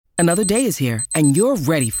Another day is here, and you're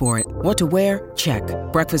ready for it. What to wear? Check.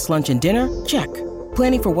 Breakfast, lunch, and dinner? Check.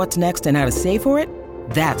 Planning for what's next and how to save for it?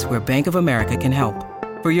 That's where Bank of America can help.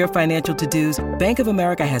 For your financial to-dos, Bank of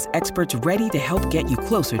America has experts ready to help get you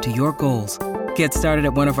closer to your goals. Get started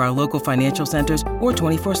at one of our local financial centers or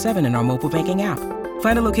 24/7 in our mobile banking app.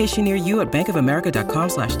 Find a location near you at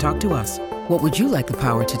bankofamerica.com/talktous. What would you like the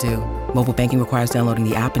power to do? Mobile banking requires downloading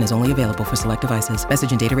the app and is only available for select devices. Message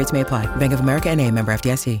and data rates may apply. Bank of America N.A., member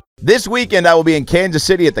FDIC. This weekend, I will be in Kansas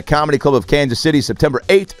City at the Comedy Club of Kansas City, September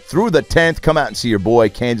 8th through the 10th. Come out and see your boy,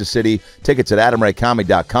 Kansas City. Tickets at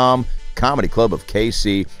AdamRayComedy.com. Comedy Club of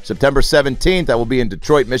KC. September 17th, I will be in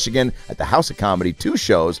Detroit, Michigan at the House of Comedy. 2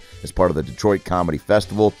 shows as part of the Detroit Comedy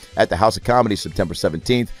Festival at the House of Comedy, September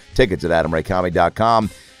 17th. Tickets at AdamRayComedy.com.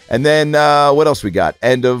 And then what else we got?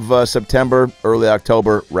 End of September, early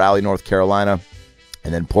October, Raleigh, North Carolina.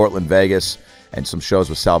 And then Portland, Vegas, and some shows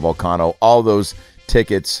with Sal Vulcano. All those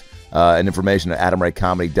tickets and information at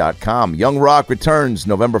AdamRayComedy.com. Young Rock returns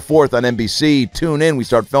November 4th on NBC. Tune in. We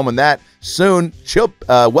start filming that soon.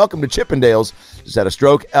 Welcome to Chippendales. Just had a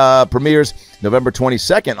stroke. Premieres November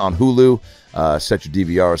 22nd on Hulu. Set your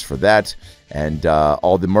DVRs for that. And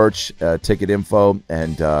all the merch, ticket info,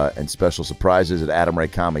 and special surprises at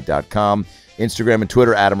AdamRayComedy.com. Instagram and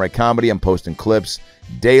Twitter, Adam Ray Comedy. I'm posting clips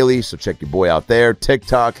daily, so check your boy out there.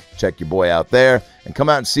 TikTok, check your boy out there. And come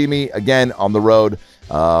out and see me again on the road.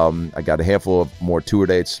 I got a handful of more tour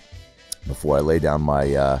dates before I lay down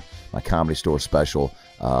my my Comedy Store special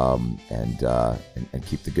and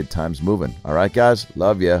keep the good times moving. All right, guys?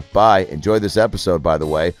 Love you. Bye. Enjoy this episode, by the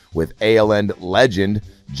way, with ALN legend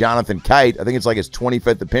Jonathan Kite. I think it's like his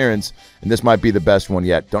 25th appearance, and this might be the best one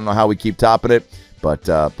yet. Don't know how we keep topping it, but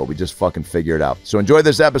we just fucking figure it out. So enjoy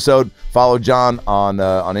this episode. Follow John on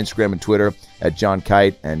Instagram and Twitter at John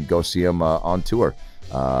Kite, and go see him on tour.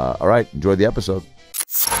 All right, enjoy the episode.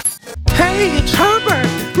 Hey, it's Herbert,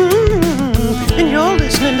 and you're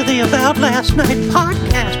listening to the About Last Night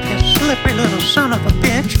podcast, you slippery little son of a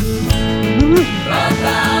bitch.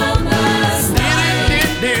 About last night.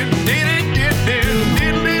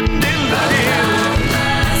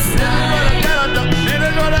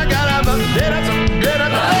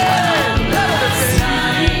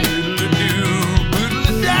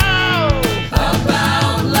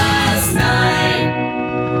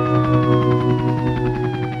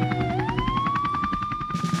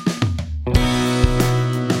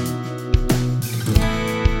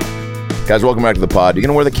 Guys, welcome back to the pod. You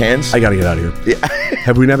gonna wear the cans? I gotta get out of here. Yeah.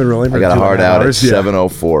 Have we not been rolling? I got a hard out at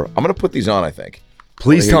 7:04. I'm gonna put these on, I think.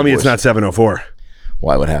 Please tell me it's not 7:04.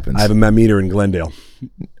 Why? What happens? I have a meter in Glendale.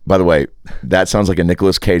 By the way, that sounds like a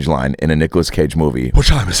Nicolas Cage line in a Nicolas Cage movie. What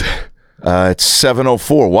time is it? It's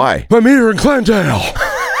 7:04. Why? My meter in Glendale.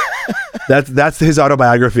 That's his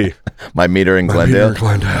autobiography. My meter in Glendale.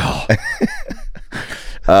 Meter in Glendale.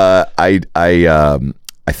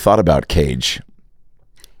 I thought about Cage.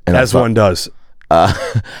 And as one does.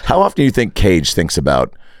 How often do you think Cage thinks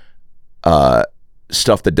about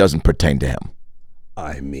stuff that doesn't pertain to him?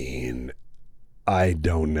 I mean, I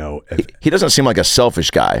don't know. He doesn't seem like a selfish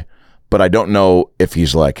guy, but I don't know if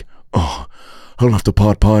he's like, oh, I don't have to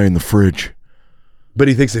pot pie in the fridge. But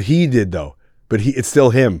he thinks that he did, though. But it's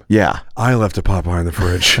still him. Yeah. I left a pot pie in the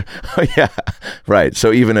fridge. Yeah. Right.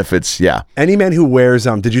 So even if it's, yeah. Any man who wears,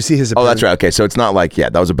 did you see his appearance? Oh, that's right. Okay. So it's not like, yeah,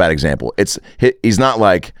 that was a bad example. He's not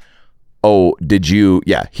like, oh, did you,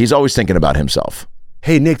 yeah. He's always thinking about himself.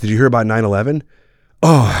 Hey, Nick, did you hear about 9/11?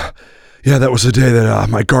 Oh, yeah, that was the day that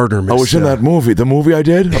my gardener missed. I was in that movie. The movie I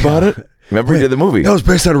did about it? Remember he did the movie? That was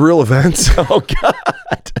based on real events. Oh,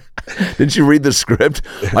 God. Didn't you read the script?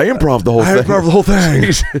 I improv the whole thing. I improv the whole thing.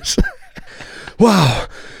 Jesus. Wow.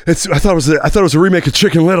 I thought it was a remake of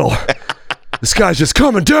Chicken Little. This guy's just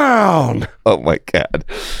coming down. Oh, my God.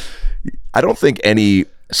 I don't think any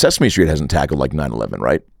Sesame Street hasn't tackled like 9/11,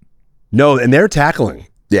 right? No, and they're tackling.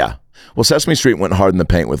 Yeah. Well, Sesame Street went hard in the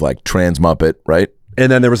paint with like Trans Muppet, right?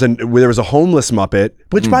 And then there was a homeless Muppet,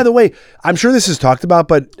 which, by the way, I'm sure this is talked about,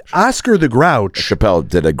 but Oscar the Grouch. Chappelle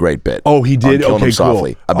did a great bit. Oh, he did? Okay, cool.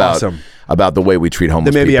 Softly about the way we treat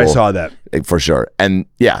homeless then maybe people. I saw that. For sure. And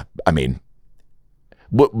yeah, I mean,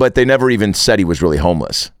 but they never even said he was really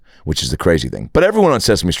homeless, which is the crazy thing. But everyone on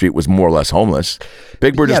Sesame Street was more or less homeless.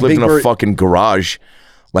 Big Bird just lived in a fucking garage,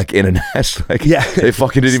 like in a nest. Like, yeah, they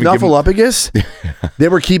fucking didn't even give him... Snuffleupagus? They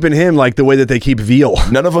were keeping him like the way that they keep veal.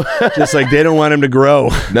 None of them... Just like they don't want him to grow.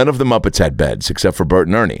 None of the Muppets had beds except for Bert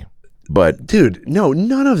and Ernie. But dude, no,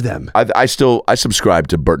 none of them. I subscribe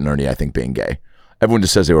to Bert and Ernie, I think, being gay. Everyone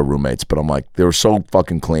just says they were roommates, but I'm like, they were so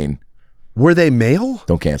fucking clean. Were they male?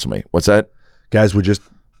 Don't cancel me. What's that? Guys, we're just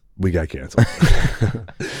We got canceled.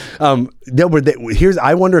 No, but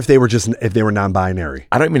I wonder if they were non-binary.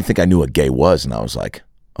 I don't even think I knew what gay was, and I was like,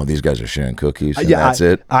 oh, these guys are sharing cookies, and that's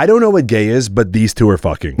it. I don't know what gay is, but these two are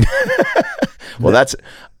fucking. Well,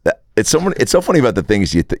 it's so funny about the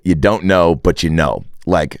things you don't know, but you know.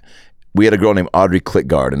 Like, we had a girl named Audrey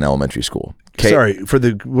Klitgard in elementary school.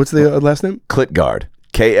 What's the last name? Klitgard,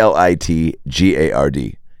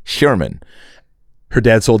 Klitgard, Sherman. Her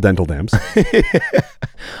dad sold dental dams.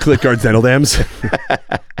 Klitgard's dental dams.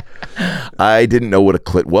 I didn't know what a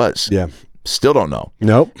clit was. Yeah. Still don't know.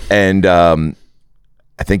 Nope. And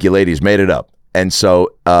I think you ladies made it up. And so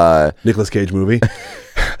Nicolas Cage movie.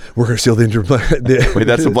 We're gonna steal the wait,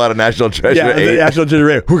 that's the plot of National Treasure. Yeah, 8. National Treasure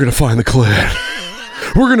 8. We're gonna find the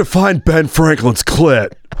clit. We're gonna find Ben Franklin's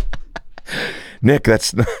clit. Nick,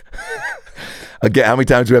 that's again. How many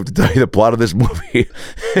times do we have to tell you the plot of this movie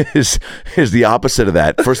is the opposite of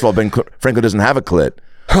that? First of all, Ben Franklin doesn't have a clit.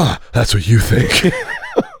 Huh, that's what you think.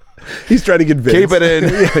 He's trying to convince. Keep it in.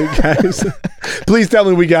 Yeah, guys. Please tell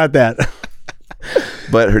me we got that.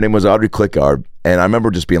 But her name was Audrey Klitgard, and I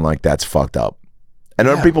remember just being like, "That's fucked up." And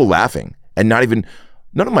I remember people laughing, and none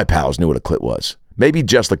of my pals knew what a clit was. Maybe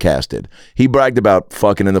just Lacasse did. He bragged about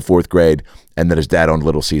fucking in the 4th grade, and that his dad owned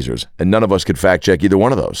Little Caesars, and none of us could fact check either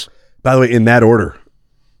one of those. By the way, in that order.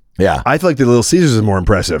 Yeah, I feel like the Little Caesars is more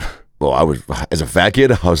impressive. Well, I was as a fat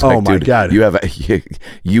kid. I was like, oh my dude, God. You have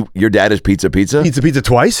your dad is pizza. Pizza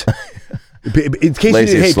twice. In case you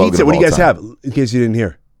didn't, hey, pizza. What do you guys have? In case you didn't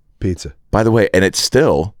hear, pizza. By the way, and it's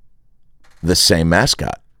still the same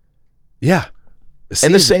mascot. Yeah.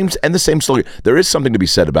 And the same slogan. There is something to be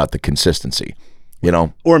said about the consistency, you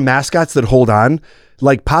know? Or mascots that hold on.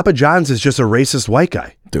 Like Papa John's is just a racist white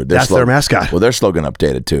guy. Dude, that's their mascot. Well, their slogan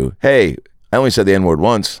updated too. Hey, I only said the N-word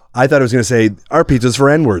once. I thought I was going to say, our pizza's for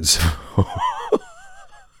N-words.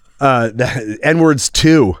 N-words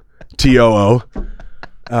 2, T-O-O.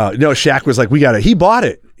 No, Shaq was like, we got it. He bought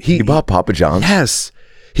it. He bought Papa John's? Yes.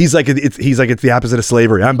 He's like, it's the opposite of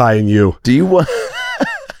slavery. I'm buying you. Do you want...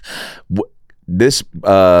 This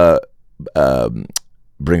brings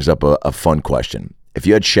up a fun question. If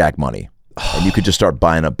you had Shaq money and you could just start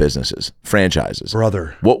buying up businesses, franchises,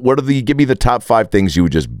 brother, give me the top 5 things you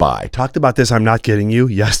would just buy? Talked about this. I'm not kidding you.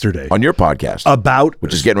 Yesterday on your podcast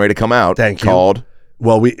which is getting ready to come out. Thank you. Called.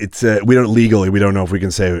 Well, we don't legally. We don't know if we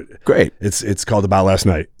can say it. Great. It's called About Last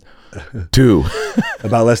Night. 2.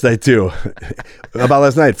 About Last Night 2. About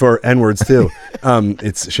Last Night for N-words too.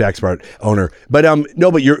 It's Shaq's part owner. But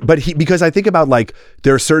because I think about like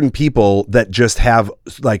there are certain people that just have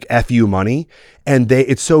like FU money and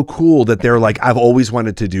it's so cool that they're like, I've always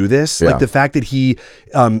wanted to do this. Yeah. Like the fact that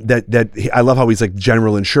I love how he's like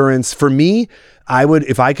general insurance. For me, I would,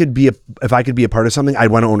 if I could be a part of something, I'd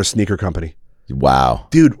want to own a sneaker company. Wow.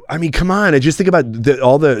 Dude, I mean, come on. I just think about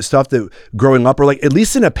all the stuff that growing up, or like at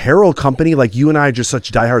least an apparel company, like you and I are just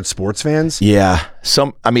such diehard sports fans. Yeah.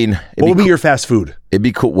 What would be your fast food? It'd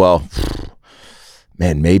be cool. Well,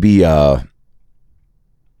 man, maybe just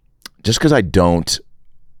because I don't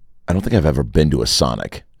think I've ever been to a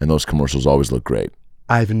Sonic, and those commercials always look great.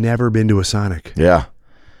 I've never been to a Sonic. Yeah.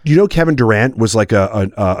 You know, Kevin Durant was like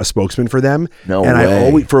a spokesman for them. No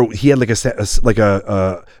and way. He had like a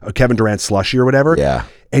Kevin Durant slushie or whatever. Yeah.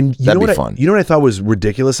 And that'd be fun. You know what I thought was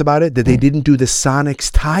ridiculous about it? That they didn't do the Sonics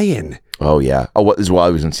tie-in. Oh yeah. Oh, what is while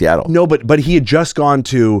he was in Seattle? No, but he had just gone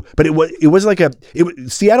to. But it was like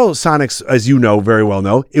Seattle Sonics, as you know very well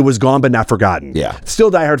know, it was gone but not forgotten. Yeah. Still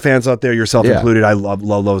diehard fans out there, yourself included. I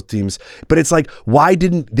love those teams. But it's like, why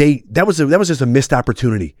didn't they? That was just a missed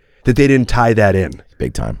opportunity that they didn't tie that in.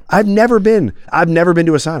 Big time. I've never been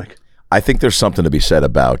to a Sonic. I think there's something to be said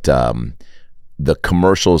about the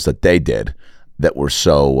commercials that they did that were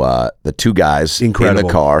so the two guys incredible in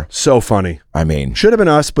the car. So funny. I mean, should have been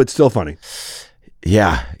us, but still funny.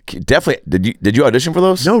 Yeah, definitely. Did you audition for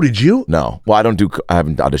those? No, did you? No. Well, I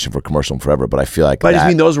haven't auditioned for a commercial in forever, but I feel like. But I just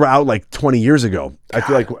mean those were out like 20 years ago. God. I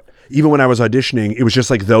feel like even when I was auditioning, it was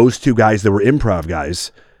just like those two guys that were improv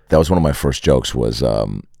guys. That was one of my first jokes. Was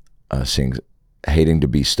hating to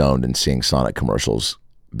be stoned and seeing Sonic commercials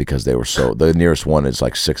because they were the nearest one is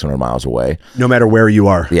like 600 miles away. No matter where you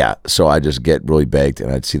are. Yeah. So I just get really baked and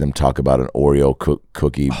I'd see them talk about an Oreo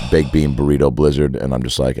cookie, baked bean burrito blizzard. And I'm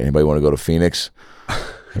just like, anybody want to go to Phoenix?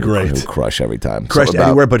 Great. It'll crush every time. Crush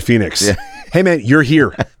anywhere but Phoenix. Yeah. Hey man, you're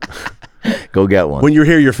here. Go get one. When you're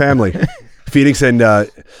here, your family. Phoenix and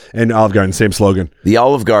Olive Garden, same slogan. The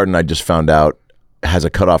Olive Garden, I just found out, has a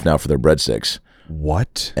cutoff now for their breadsticks.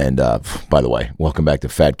 What? And by the way, welcome back to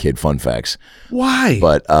Fat Kid Fun Facts. Why?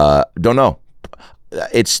 But don't know.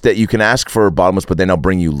 It's that you can ask for bottomless, but they now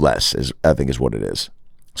bring you less. I think is what it is.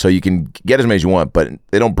 So you can get as many as you want, but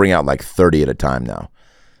they don't bring out like 30 at a time now.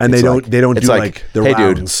 And It's they don't it's do like the hey,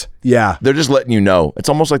 rounds. Dude, yeah. they're just letting you know. It's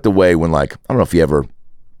almost like the way when like, I don't know if you ever,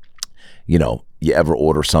 you ever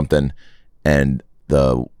order something and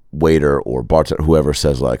the waiter or bartender, whoever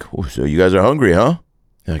says like, "Oh, so you guys are hungry, huh?"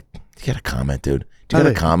 You're like, you got a comment, dude. Do you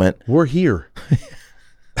got a comment? We're here.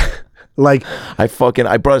 Like, I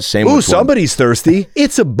brought a sandwich. ooh, somebody's thirsty.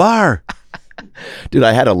 It's a bar. Dude,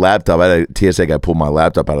 I had a laptop. I had a TSA guy pull my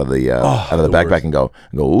laptop out of the backpack worst. and go,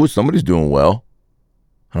 ooh, somebody's doing well.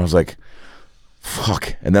 And I was like,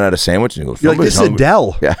 fuck. And then I had a sandwich and he goes, You're like, this is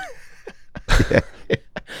Adele. Yeah. Yeah.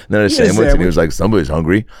 And then I had a You had a sandwich and he sandwich? was like, somebody's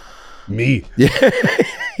hungry. Me. Yeah.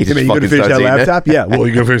 He Hey, man, you just gonna fucking finish starts that eating it. laptop? Yeah. Well,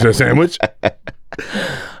 you gonna finish that sandwich?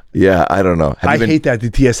 Yeah, I don't know. I hate that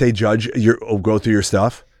the TSA judge go through your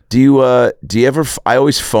stuff. Do you ever? I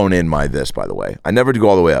always phone in by the way. I never do go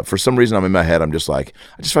all the way up. For some reason, I'm in my head. I'm just like,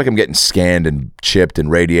 I just feel like I'm getting scanned and chipped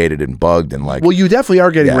and radiated and bugged and like. Well, you definitely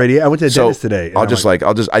are getting Yeah. radiated. I went to the So, dentist today.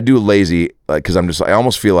 and I do lazy because I'm just, I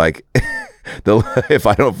almost feel like if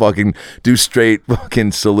I don't fucking do straight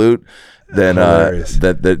fucking salute, then Hilarious.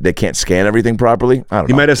 that they can't scan everything properly. I don't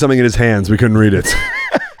He know. might have something in his hands. We couldn't read it.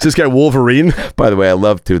 Is this guy Wolverine? By the way, I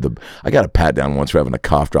love I got a pat down once for having a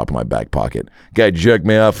cough drop in my back pocket. Guy jerked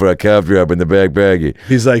me off for a cough drop in the back baggie.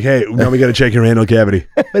 He's like, hey, now we got to check your anal cavity.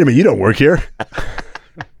 Wait a minute, you don't work here.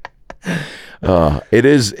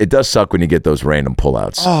 It does suck when you get those random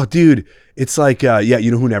pullouts. Oh, dude. It's like,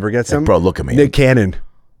 you know who never gets them? Bro, look at me. Nick Cannon.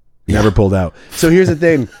 Never pulled out. So here's the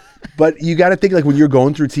thing. But you got to think like when you're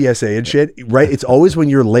going through TSA and shit, right? It's always when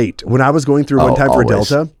you're late. When I was going through one time for always.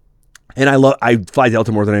 Delta, and I fly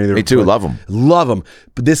Delta more than anything. Me too. Love them. Love them.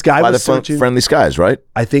 But this guy By was the searching. friendly skies, right?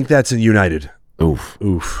 I think that's in United. Oof.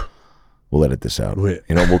 Oof. We'll edit this out. Wait.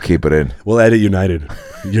 You know, we'll keep it in. We'll edit United.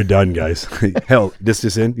 You're done, guys. Hell, this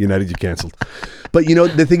in United. You canceled. But you know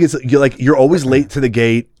the thing is, you're always late to the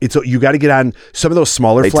gate. You got to get on some of those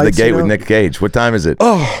smaller Late to flights. the gate you know? with Nick Cage. What time is it?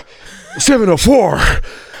 Oh, 7:04.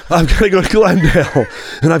 I've got to go to Glendale,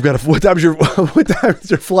 and I've got to. What time is your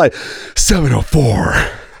flight?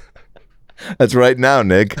 7:04. That's right now,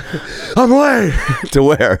 Nick. I'm late. To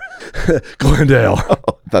where? Glendale.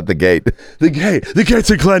 I thought the gate. The gate's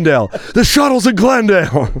in Glendale. The shuttle's in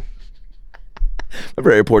Glendale.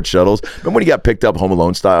 Remember airport shuttles? Remember when you got picked up Home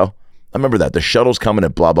Alone style? I remember that. The shuttle's coming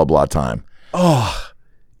at blah, blah, blah time.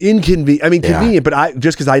 Inconvenient. I mean, Yeah. convenient, but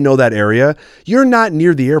just because I know that area, you're not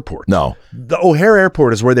near the airport. No. The O'Hare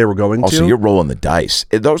Airport is where they were going Also, to. you're rolling the dice.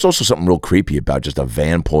 There was also something real creepy about just a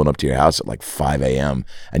van pulling up to your house at like 5 a.m.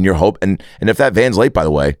 And you're hoping, and if that van's late, by the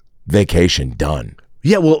way, vacation done.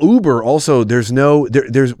 Yeah, well, Uber also, there's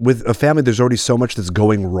with a family, there's already so much that's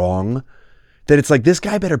going wrong that it's like, this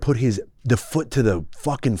guy better put the foot to the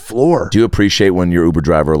fucking floor. Do you appreciate when your Uber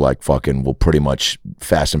driver like fucking will pretty much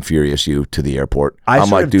fast and furious you to the airport? I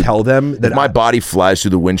sort of tell them that if my body flies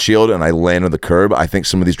through the windshield and I land on the curb, I think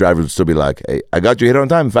some of these drivers would still be like, "Hey, I got you hit on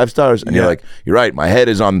time, 5 stars." And Yeah. you're like, "You're right. My head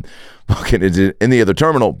is on fucking it's in the other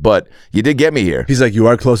terminal, but you did get me here." He's like, you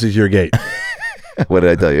are closest to your gate. What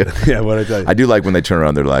did I tell you? Yeah, what I tell you. I do like when they turn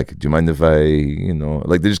around. They're like, "Do you mind if I,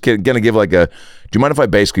 like they're just gonna give like a, do you mind if I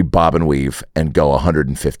basically bob and weave and go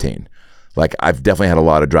 115?" Like I've definitely had a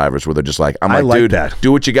lot of drivers where they're just like, "I'm I like, like dude, that.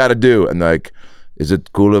 do what you got to do," and they're like, "Is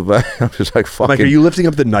it cool if I?" I'm just like, "Fucking." Like, are you lifting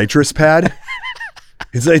up the nitrous pad?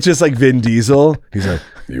 It's like just like Vin Diesel. He's like,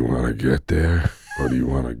 You want to get there or do you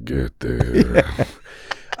want to get there?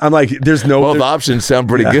 I'm like, there's no. Both options sound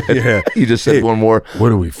pretty good. yeah. You just said one more.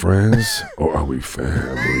 What are we, friends or are we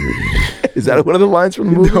family? Is that one of the lines from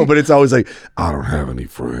the movie? No, but it's always like, I don't have any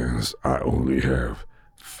friends. I only have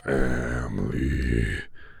family.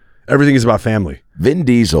 everything is about family. Vin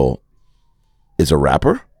Diesel is a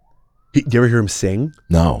rapper? Do you ever hear him sing?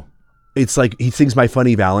 No. It's like he sings My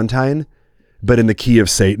Funny Valentine, but in the key of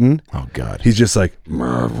Satan. Oh God. He's just like,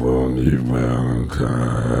 My funny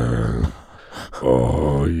Valentine.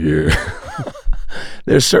 Oh, yeah.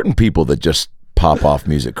 There's certain people that just pop off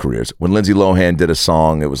music careers. When Lindsay Lohan did a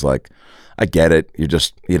song, it was like, I get it. You're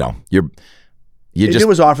just, you're if it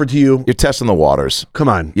was offered to you, you're testing the waters. come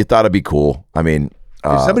on. You thought it'd be cool. I mean,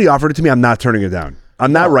 If somebody offered it to me, I'm not turning it down.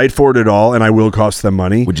 I'm not right for it at all, and I will cost them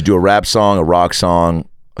money. would you do a rap song, a rock song,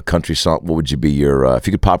 a country song? What would you be your, if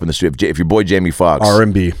you could pop in the studio, if your boy Jamie Foxx.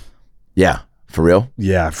 R&B. Yeah. For real?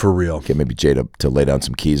 Yeah, for real. Get maybe Jay to lay down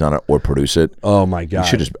some keys on it or produce it. Oh my God. You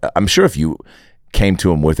should just, I'm sure if you came to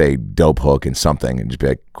him with a dope hook and something and just be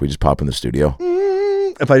like, can we just pop in the studio?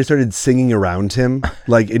 If I just started singing around him,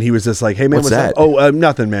 like, and he was just like, hey man, What's what's that? up? Oh,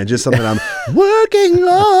 nothing, man. Just something I'm working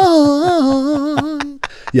on.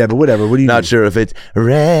 Yeah, but whatever. What do you Not need? sure if it's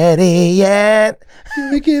ready yet.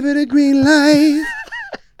 We give it a green light.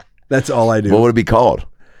 That's all I do. What would it be called?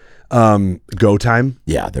 Go Time.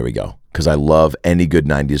 Yeah, there we go. Because I love any good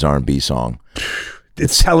 90s R&B song.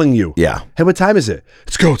 It's telling you. Yeah. Hey, what time is it?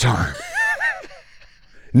 It's go time.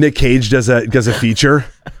 Nick Cage does a feature.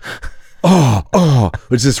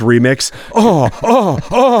 Which is this remix.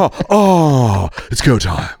 It's go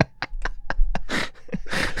time.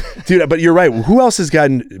 Dude, but you're right. Who else has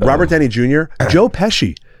gotten Robert Downey Jr.? Joe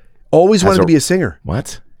Pesci. Always wanted to be a singer.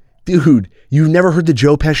 What? Dude, you've never heard the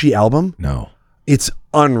Joe Pesci album? No. It's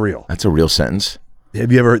unreal. That's a real sentence.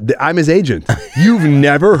 Have you ever heard? I'm his agent. You've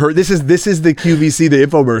never heard? This is the QVC, the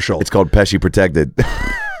infomercial. It's called Pesci Protected.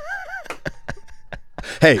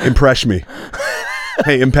 Hey, impress me.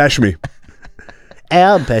 Hey, impesh me.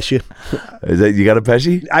 I'll impesh you. Is that you got a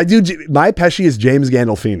Pesci? I do. My Pesci is James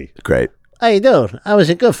Gandolfini. Great. How you doing? I was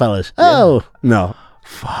at Goodfellas. Oh. No.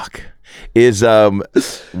 Fuck. Is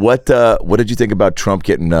what did you think about Trump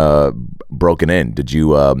getting broken in? Did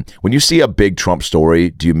you when you see a big Trump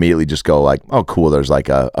story, do you immediately just go like, oh cool, there's like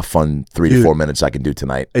a fun 3 to 4 minutes I can do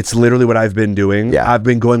tonight? It's literally what I've been doing. Yeah. I've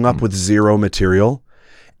been going up with zero material,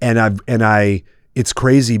 and it's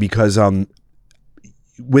crazy because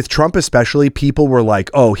with Trump especially, people were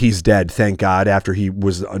like, oh, he's dead, thank God, after he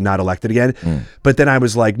was not elected again. But then I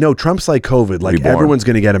was like, no, Trump's like COVID, like Reborn. everyone's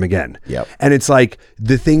going to get him again. Yep. And it's like,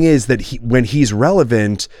 the thing is that when he's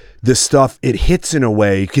relevant, the stuff, it hits in a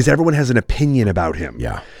way because everyone has an opinion about him.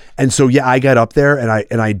 Yeah. And so, yeah, I got up there and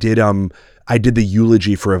I did the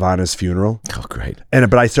eulogy for Ivana's funeral. Oh, great.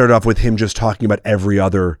 But I started off with him just talking about every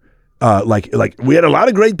other, like we had a lot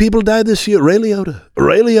of great people die this year. Ray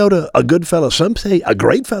Liotta, a good fella. Some say a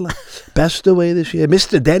great fella. Passed away this year.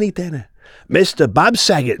 Mr. Danny Tanner, Mr. Bob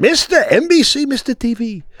Saget, Mr. NBC, Mr.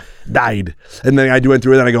 TV, died. And then I went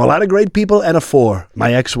through it and I go, a lot of great people and a 4.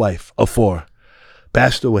 My ex-wife, a 4,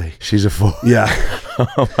 passed away. She's a 4. Yeah.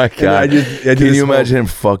 Oh my God. Can you imagine him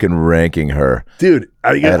fucking ranking her? Dude,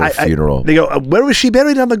 at a funeral. They go, where was she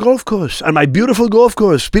buried on the golf course? On my beautiful golf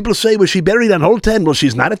course. People say, was she buried on hole 10? Well,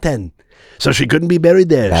 she's not a 10. So she couldn't be buried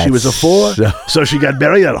there. She was a 4. So she got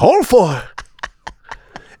buried at hole 4.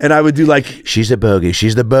 And I would do like... She's a bogey.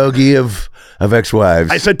 She's the bogey of ex-wives.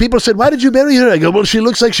 I said, people said, why did you bury her? I go, well, she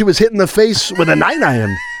looks like she was hit in the face with a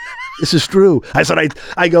 9-iron. This is true. I said,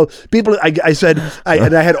 I go, people, I said,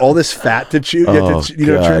 and I had all this fat to chew,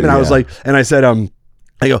 trim, and I was like, and I said,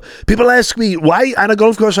 I go, people ask me, why on a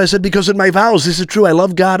golf course? I said, because in my vows, this is true. I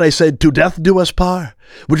love God. I said, to death do us part,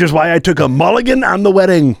 which is why I took a mulligan on the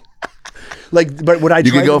wedding. Like, but what I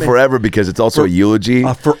you could go forever because it's also a eulogy.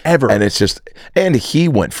 Forever. And it's just, and he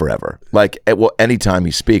went forever. Like, anytime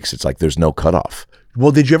he speaks, it's like there's no cutoff.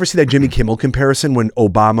 Well, did you ever see that Jimmy Kimmel comparison when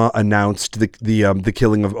Obama announced the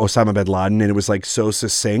killing of Osama bin Laden, and it was like so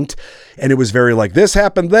succinct, and it was very like this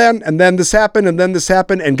happened then, and then this happened, and then this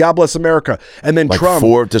happened, and God bless America, and then like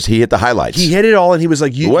Trump. Does he hit the highlights? He hit it all, and he was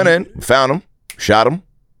like, "You went in, found him, shot him,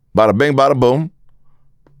 bada bing, bada boom."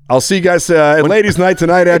 I'll see you guys at ladies' night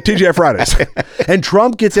tonight at TGI Fridays. And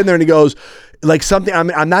Trump gets in there and he goes, like something,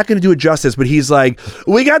 I'm not going to do it justice, but he's like,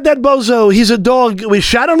 we got that bozo. He's a dog. We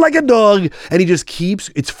shot him like a dog. And he just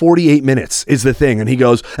keeps, it's 48 minutes is the thing. And he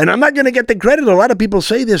goes, and I'm not going to get the credit. A lot of people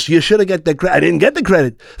say this. You should have got the credit. I didn't get the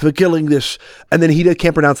credit for killing this. And then he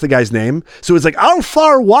can't pronounce the guy's name. So it's like,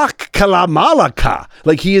 Alfar Wak Kalamalaka.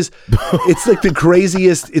 Like he is, it's like the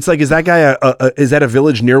craziest. It's like, is that guy, is that a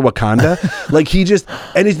village near Wakanda? Like he just,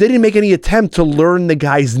 and they didn't make any attempt to learn the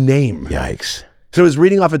guy's name. Yikes. So he's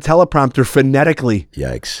reading off a teleprompter phonetically.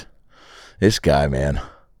 Yikes. This guy, man.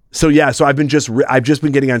 So yeah, so I've just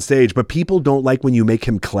been getting on stage, but people don't like when you make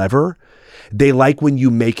him clever. They like when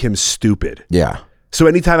you make him stupid. Yeah. So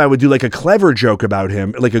anytime I would do like a clever joke about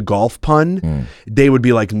him, like a golf pun, they would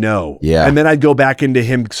be like, no. Yeah. And then I'd go back into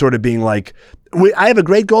him sort of being like, I have a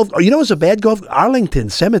great golf. Oh, you know, it's a bad golf. Arlington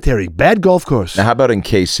Cemetery, bad golf course. Now, how about in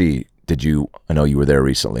KC? I know you were there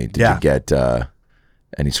recently. Did you get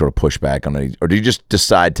any sort of pushback on any, or did you just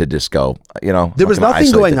decide to just go, there was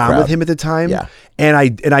nothing going on with him at the time. Yeah. And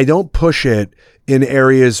I don't push it in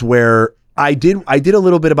areas where I did a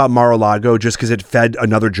little bit about Mar-a-Lago just because it fed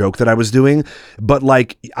another joke that I was doing. But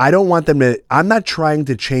like, I don't want them to, I'm not trying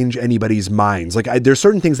to change anybody's minds. Like there's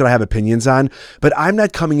certain things that I have opinions on, but I'm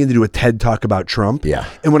not coming in to do a TED talk about Trump. Yeah.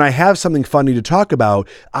 And when I have something funny to talk about,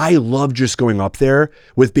 I love just going up there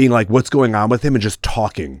with being like, what's going on with him and just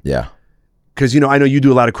talking. Yeah. Because, I know you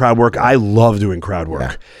do a lot of crowd work. I love doing crowd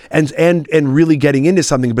work and really getting into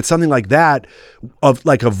something, but something like that of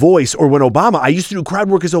like a voice, or when Obama, I used to do crowd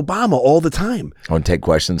work as Obama all the time. Oh, and take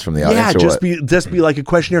questions from the audience. Yeah, just be like a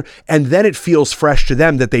questionnaire. And then it feels fresh to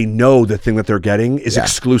them that they know the thing that they're getting is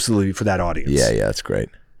exclusively for that audience. Yeah, that's great.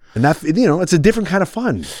 And that, it's a different kind of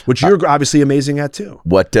fun, which you're obviously amazing at too.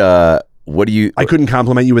 What do you? I couldn't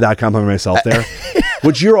compliment you without complimenting myself there,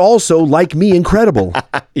 which you're also, like me, incredible.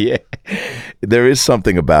 Yeah. There is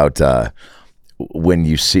something about when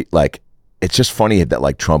you see, like, it's just funny that,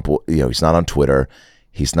 like, Trump, he's not on Twitter.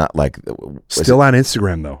 He's not, like... Still on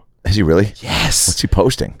Instagram, though. Is he really? Yes. What's he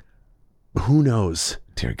posting? Who knows?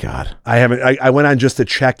 Dear God. I haven't. I went on just to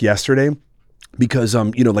check yesterday because,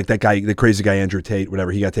 like that guy, the crazy guy, Andrew Tate,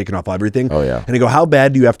 whatever, he got taken off everything. Oh, yeah. And I go, how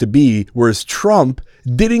bad do you have to be? Whereas Trump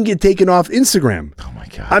didn't get taken off Instagram. Oh, my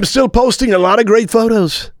God. I'm still posting a lot of great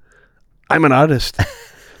photos. I'm an artist.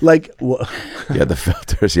 Like... Yeah, the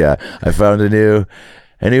filters, yeah. I found a new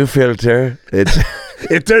filter.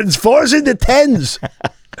 It turns 4s into 10s.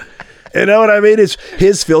 You know what I mean? It's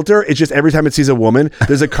his filter. It's just every time it sees a woman,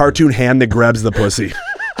 there's a cartoon hand that grabs the pussy.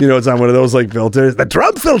 It's on one of those like filters. The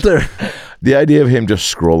Trump filter. The idea of him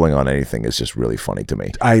just scrolling on anything is just really funny to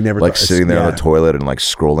me. I never like sitting there on the toilet and like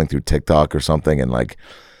scrolling through TikTok or something and like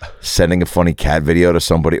sending a funny cat video to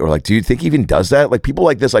somebody, or like, do you think he even does that? Like people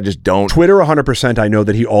like this, I just don't. Twitter, 100%. I know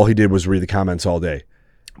that all he did was read the comments all day.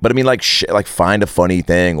 But I mean, like find a funny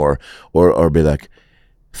thing or be like,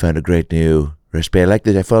 found a great new recipe. I like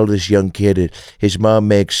that. I follow this young kid. His mom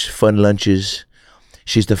makes fun lunches.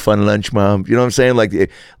 She's the fun lunch mom. You know what I'm saying?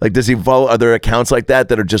 Like does he follow other accounts like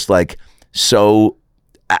that are just like so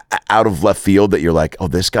out of left field that you're like, oh,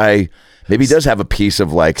 this guy maybe he does have a piece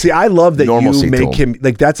of like. See, I love that normalcy you make him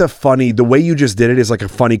like that's a funny. The way you just did it is like a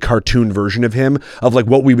funny cartoon version of him, of like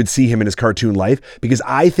what we would see him in his cartoon life. Because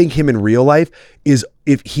I think him in real life is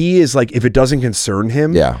if it doesn't concern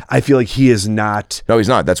him. Yeah, I feel like he is not. No, he's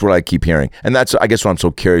not. That's what I keep hearing, and that's I guess what I'm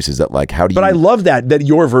so curious is that like how do you? But I love that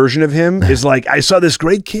your version of him is like, I saw this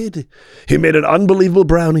great kid. He made an unbelievable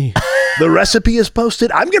brownie. The recipe is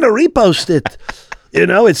posted. I'm gonna repost it.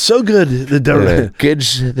 It's so good.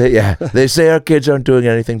 Kids, they say our kids aren't doing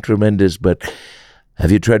anything tremendous, but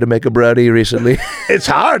have you tried to make a brownie recently? It's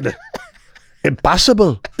hard.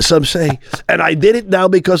 Impossible, some say. And I did it now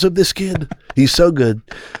because of this kid. He's so good.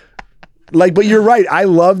 Like, but you're right. I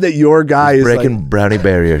love that your guy is breaking like, brownie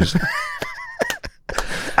barriers.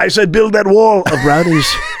 I said, build that wall of brownies.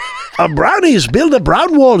 Of brownies, build a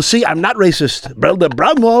brown wall. See, I'm not racist. Build a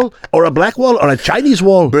brown wall or a black wall or a Chinese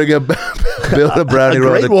wall. Build a brownie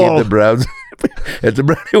wall to wall. Keep the browns. It's a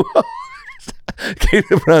brownie wall. Keep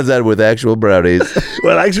the browns out with actual brownies.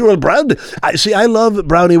 Well, actual brown. I love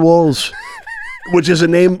brownie walls, which is a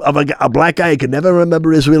name of a black guy. I can never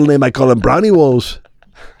remember his real name. I call him Brownie Walls.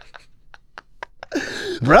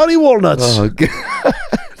 Brownie walnuts. Oh,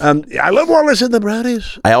 God. I love walnuts in the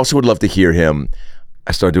brownies. I also would love to hear him.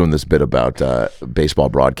 I started doing this bit about baseball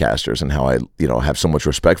broadcasters and how I, have so much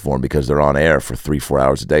respect for them because they're on air for 3-4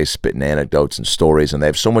 hours a day, spitting anecdotes and stories, and they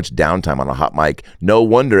have so much downtime on a hot mic. No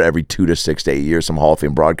wonder every 2 to 6 to 8 years some Hall of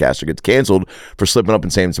Fame broadcaster gets canceled for slipping up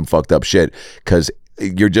and saying some fucked up shit because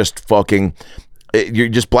you're just you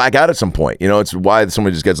just black out at some point. It's why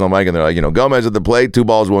somebody just gets on the mic and they're like, Gomez at the plate, 2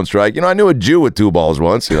 balls, 1 strike. I knew a Jew with 2 balls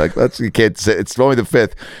once. You're like, you can't say, it's only the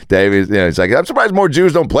 5th. Dave, he's like, I'm surprised more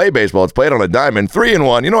Jews don't play baseball. It's played on a diamond,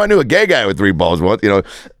 3-1. I knew a gay guy with 3 balls once.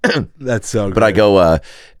 That's so good. But I go,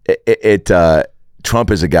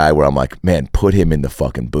 Trump is a guy where I'm like, man, put him in the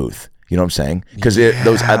fucking booth. You know what I'm saying? Because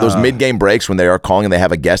those mid-game breaks when they are calling and they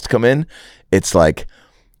have a guest come in, it's like,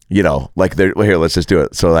 like they're here. Let's just do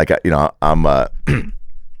it. So, like, I'm.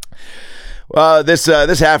 This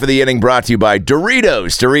half of the inning brought to you by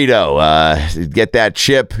Doritos. Get that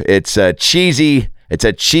chip. It's cheesy. It's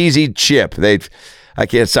a cheesy chip.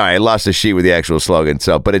 I lost the sheet with the actual slogan.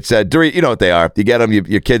 So, but it's Doritos. You know what they are. You get them.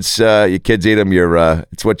 Your kids eat them.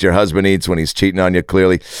 It's what your husband eats when he's cheating on you.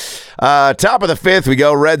 Clearly. Top of the 5th, we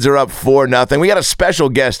go. Reds are up 4-0. We got a special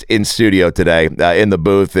guest in studio today in the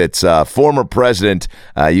booth. It's former president.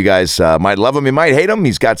 You guys might love him. You might hate him.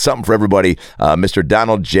 He's got something for everybody. Mr.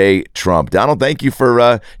 Donald J. Trump. Donald, thank you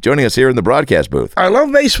for joining us here in the broadcast booth. I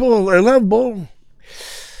love baseball. I love ball.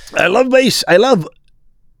 I love base. I love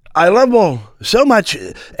ball so much.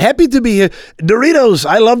 Happy to be here. Doritos.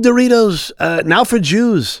 I love Doritos. Now for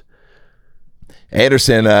Jews.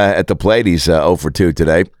 Anderson at the plate. He's 0 for 2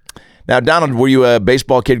 today. Now, Donald, were you a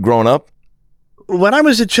baseball kid growing up? When I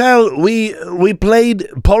was a child, we played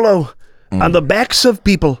polo on the backs of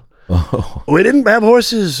people. Oh. We didn't have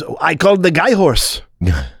horses. I called the guy horse.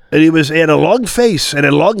 And he had a long face and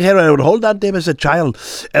a long hair, and I would hold on to him as a child.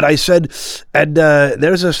 And I said,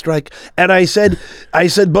 there's a strike. And I said,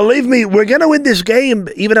 believe me, we're going to win this game,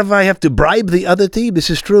 even if I have to bribe the other team. This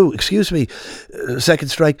is true. Excuse me. Second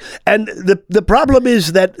strike. And the problem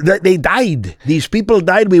is that they died. These people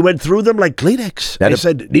died. We went through them like Kleenex. I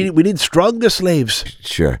said, we need stronger slaves.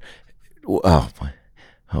 Sure. Oh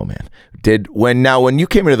man. When you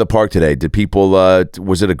came into the park today, did people,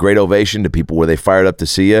 was it a great ovation? Were they fired up to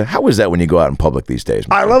see you? How is that when you go out in public these days?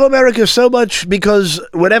 I love America so much because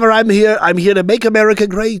whenever I'm here to make America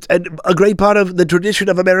great. And a great part of the tradition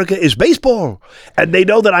of America is baseball. And they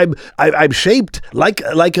know that I'm shaped like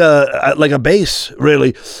a base,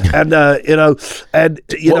 really. And, I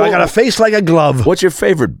got a face like a glove. What's your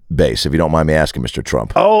favorite base, if you don't mind me asking, Mr.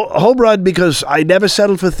 Trump? Oh, home run, because I never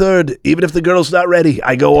settle for third. Even if the girl's not ready,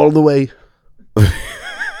 I go all the way.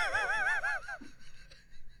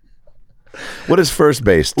 What is first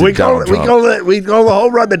base to we call Donald Trump? We call the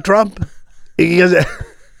home run the Trump. It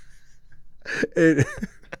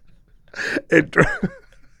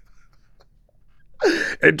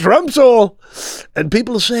trumps all. And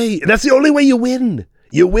people say that's the only way you win.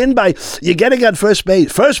 You win by you getting on first base.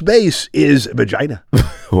 First base is vagina.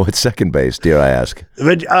 What's second base, dare I ask?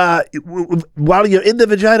 While you're in the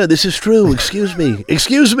vagina, this is true. Excuse me.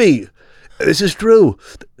 This is true.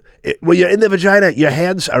 When you're in the vagina, your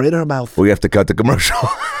hands are in her mouth. We have to cut the commercial.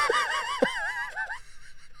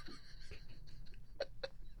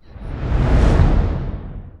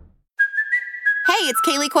 Hey, it's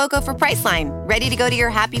Kaylee Cuoco for Priceline. Ready to go to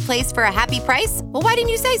your happy place for a happy price? Well, why didn't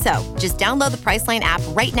you say so? Just download the Priceline app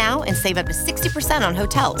right now and save up to 60% on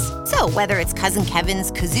hotels. So whether it's Cousin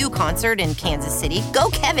Kevin's Kazoo Concert in Kansas City,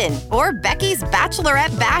 go Kevin, or Becky's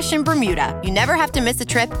Bachelorette Bash in Bermuda, you never have to miss a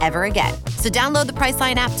trip ever again. So download the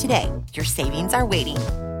Priceline app today. Your savings are waiting.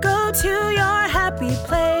 Go to your happy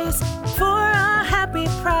place for a happy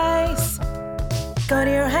price. Go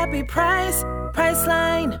to your happy price,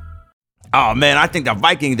 Priceline. Oh, man, I think the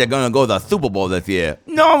Vikings are going to go to the Super Bowl this year.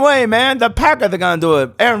 No way, man. The Packers are going to do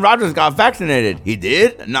it. Aaron Rodgers got vaccinated. He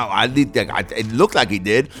did? No, it looked like he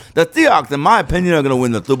did. The Seahawks, in my opinion, are going to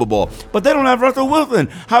win the Super Bowl. But they don't have Russell Wilson.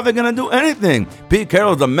 How are they going to do anything? Pete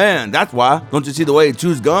Carroll's a man. That's why. Don't you see the way he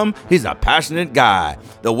chews gum? He's a passionate guy.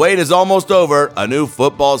 The wait is almost over. A new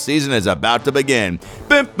football season is about to begin.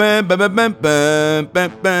 Get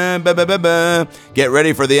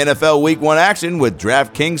ready for the NFL Week 1 action with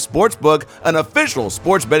DraftKings Sportsbook, an official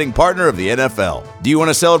sports betting partner of the NFL. Do you want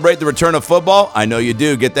to celebrate the return of football? I know you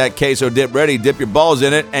do. Get that queso dip ready, dip your balls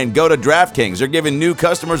in it, and go to DraftKings. They're giving new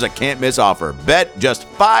customers a can't-miss offer. Bet just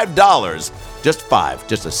 $5.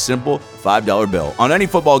 Just a simple $5 bill on any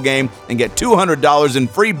football game and get $200 in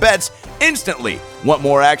free bets instantly. Want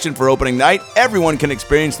more action for opening night? Everyone can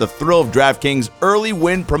experience the thrill of DraftKings early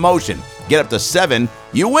win promotion. Get up to 7,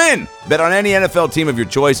 you win. Bet on any NFL team of your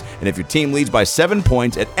choice, and if your team leads by 7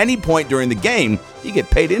 points at any point during the game, you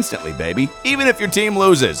get paid instantly, baby, even if your team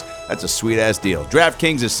loses. That's a sweet-ass deal.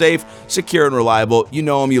 DraftKings is safe, secure, and reliable. You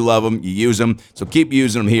know them, you love them, you use them, so keep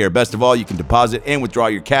using them here. Best of all, you can deposit and withdraw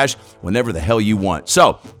your cash whenever the hell you want.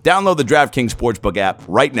 So, download the DraftKings Sportsbook app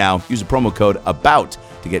right now. Use the promo code ABOUT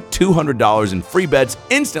to get $200 in free bets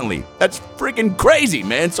instantly. That's freaking crazy,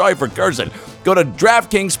 man. Sorry for cursing. Go to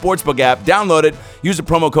DraftKings Sportsbook app, download it, use the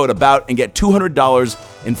promo code ABOUT, and get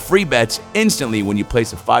 $200 in free bets instantly when you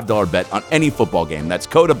place a $5 bet on any football game. That's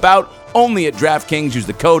code ABOUT only at DraftKings. Use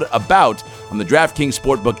the code ABOUT on the DraftKings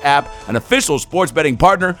Sportsbook app, an official sports betting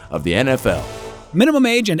partner of the NFL. Minimum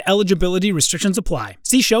age and eligibility restrictions apply.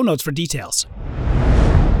 See show notes for details.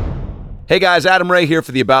 Hey guys, Adam Ray here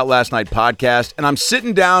for the About Last Night podcast, and I'm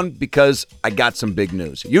sitting down because I got some big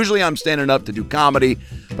news. Usually I'm standing up to do comedy,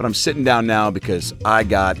 but I'm sitting down now because I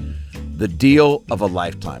got the deal of a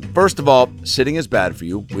lifetime. First of all, sitting is bad for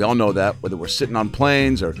you. We all know that, whether we're sitting on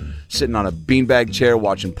planes or sitting on a beanbag chair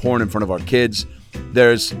watching porn in front of our kids.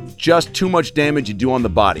 There's just too much damage you do on the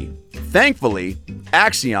body. Thankfully,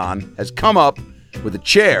 Axion has come up with a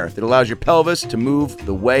chair that allows your pelvis to move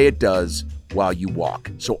the way it does while you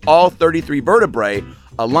walk. So all 33 vertebrae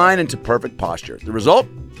align into perfect posture. The result?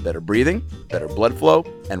 Better breathing, better blood flow,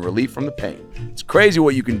 and relief from the pain. It's crazy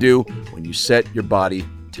what you can do when you set your body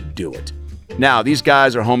to do it. Now, these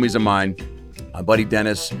guys are homies of mine. My buddy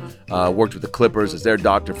Dennis worked with the Clippers as their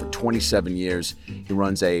doctor for 27 years. He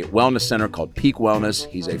runs a wellness center called Peak Wellness.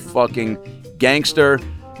 He's a fucking gangster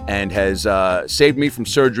and has saved me from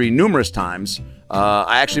surgery numerous times.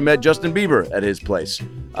 I actually met Justin Bieber at his place,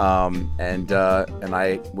 and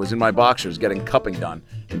I was in my boxers getting cupping done,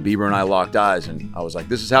 and Bieber and I locked eyes, and I was like,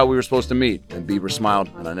 this is how we were supposed to meet, and Bieber smiled,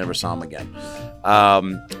 and I never saw him again.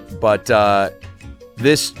 But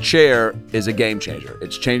This chair is a game changer.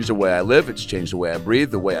 It's changed the way I live. It's changed the way I breathe,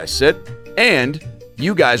 the way I sit. And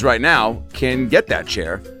you guys right now can get that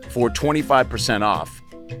chair for 25% off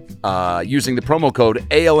using the promo code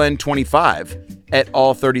ALN25 at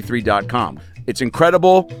all33.com. It's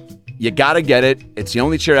incredible. You got to get it. It's the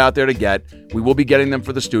only chair out there to get. We will be getting them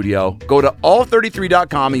for the studio. Go to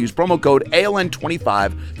all33.com and use promo code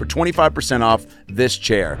ALN25 for 25% off this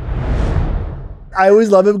chair. I always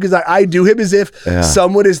love him because I do him as if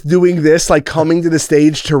someone is doing this, like coming to the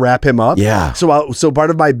stage to wrap him up. Yeah. So part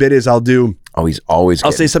of my bit is I'll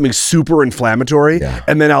say something super inflammatory,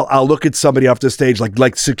 and then I'll look at somebody off the stage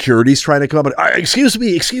like security's trying to come up and excuse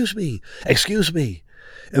me,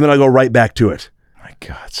 and then I'll go right back to it. My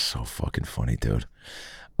God, it's so fucking funny, dude.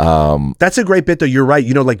 That's a great bit, though. You're right.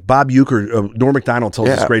 You know, like Bob Uecker, Norm Macdonald tells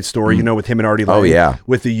this great story, you know, with him and Artie Lang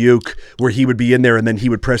with the uke, where he would be in there and then he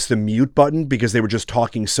would press the mute button because they were just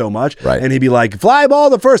talking so much. Right. And he'd be like, fly ball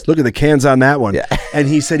the first. Look at the cans on that one. Yeah. And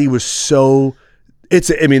he said he was so,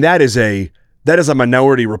 that is a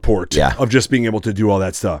Minority Report of just being able to do all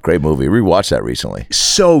that stuff. Great movie. Rewatched that recently.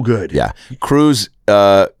 So good. Yeah. Cruise,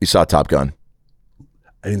 you saw Top Gun.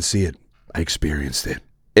 I didn't see it. I experienced it.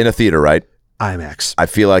 In a theater, right? IMAX. I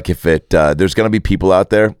feel like if there's going to be people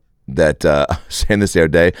out there that, saying this the other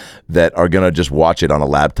day, that are going to just watch it on a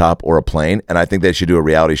laptop or a plane. And I think they should do a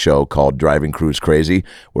reality show called Driving Cruise Crazy,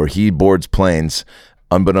 where he boards planes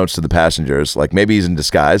unbeknownst to the passengers. Like maybe he's in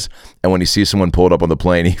disguise. And when he sees someone pulled up on the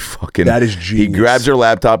plane, that is genius. He grabs their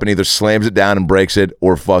laptop and either slams it down and breaks it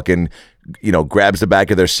or fucking, grabs the back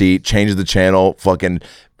of their seat, changes the channel, fucking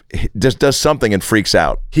just does something and freaks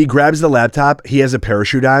out. He grabs the laptop, he has a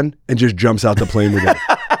parachute on, and just jumps out the plane with it.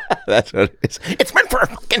 That's what it is. It's meant for a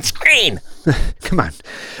fucking screen. Come on.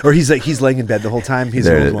 Or he's laying in bed the whole time. He's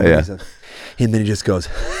an old woman. And then he just goes,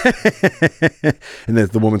 and then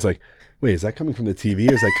the woman's like, wait, is that coming from the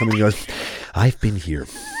TV? Or is that coming? He goes, I've been here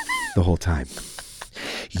the whole time.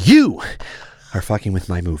 You are fucking with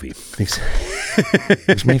my movie.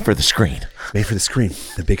 It's made for the screen. Made for the screen,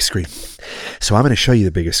 the big screen. So I'm going to show you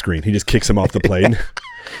the biggest screen. He just kicks him off the plane.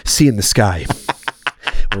 See in the sky.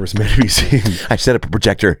 Where it's meant to be seen. I set up a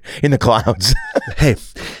projector in the clouds. Hey,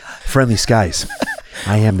 friendly skies.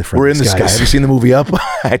 I am the friendly We're in the skies. sky. Have you seen the movie Up?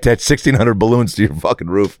 I attached 1,600 balloons to your fucking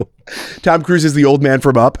roof. Tom Cruise is the old man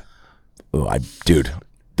from Up. Oh, dude.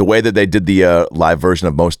 The way that they did the live version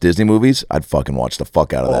of most Disney movies, I'd fucking watch the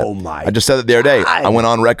fuck out of that. Oh my! I just said it the other day. I went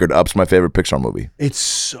on record. Up's my favorite Pixar movie. It's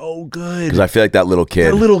so good. Because I feel like that little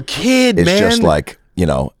kid. Is just like,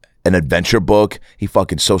 an adventure book. He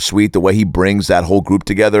fucking so sweet. The way he brings that whole group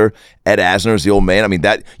together. Ed Asner is the old man. I mean,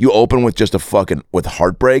 that you open with just with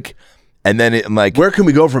heartbreak, and then where can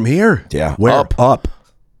we go from here? Yeah, where up.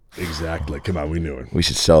 Exactly. Come on, we knew it. We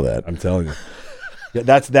should sell that. I'm telling you. Yeah,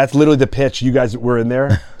 that's literally the pitch. You guys were in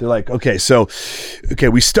there. They're like,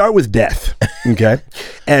 we start with death. Okay,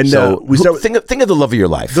 and we start. Think of the love of your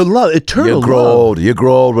life. The love, eternal. You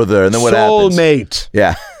grow old with her, and then what happens? Soulmate.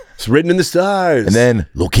 Yeah, it's written in the stars. And then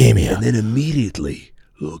leukemia. And then immediately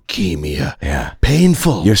leukemia. Yeah,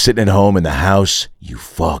 painful. You're sitting at home in the house you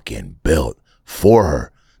fucking built for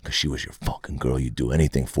her. Because she was your fucking girl. You'd do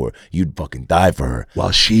anything for her. You'd fucking die for her.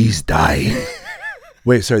 While she's dying.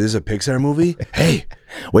 Wait, sorry, this is a Pixar movie? Hey,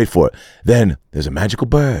 wait for it. Then there's a magical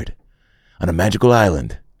bird on a magical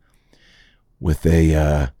island with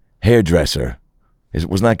a hairdresser.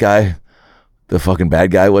 Wasn't that guy the fucking bad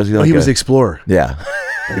guy? Was he? He was the explorer. Yeah.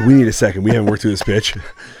 We need a second. We haven't worked through this pitch.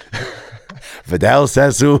 Vidal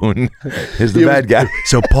Sassoon is the bad guy.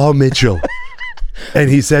 So Paul Mitchell. And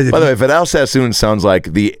he said... By the way, Vidal Sassoon sounds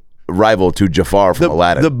like the rival to Jafar from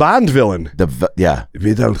Aladdin. The Bond villain.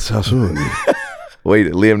 Vidal Sassoon. Wait,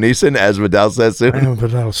 Liam Neeson as Vidal Sassoon? I am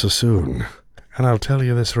Vidal Sassoon. And I'll tell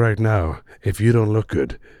you this right now. If you don't look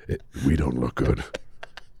good, we don't look good.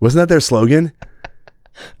 Wasn't that their slogan?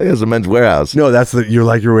 I think it was a Men's Warehouse. No, that's you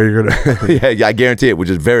like your way you're going to... Yeah, I guarantee it,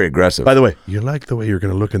 which is very aggressive. By the way, you like the way you're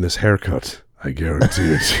going to look in this haircut. I guarantee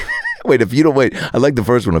it. Wait, if you don't wait, I like the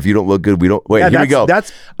first one. If you don't look good, we don't wait. Here we go.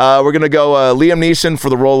 We're gonna go Liam Neeson for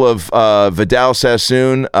the role of Vidal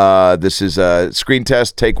Sassoon. This is a screen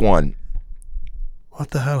test. Take one. What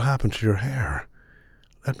the hell happened to your hair?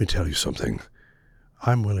 Let me tell you something.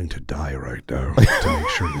 I'm willing to die right now to make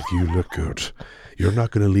sure that you look good. You're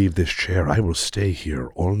not going to leave this chair. I will stay here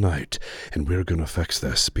all night, and we're going to fix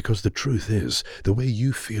this, because the truth is, the way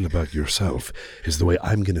you feel about yourself is the way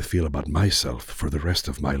I'm going to feel about myself for the rest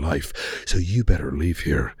of my life. So you better leave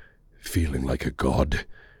here feeling like a god.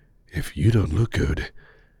 If you don't look good,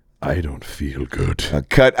 I don't feel good.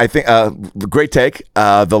 Cut. I think great take.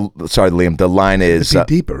 Sorry, Liam. The line is Should it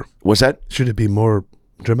be deeper? What's that? Should it be more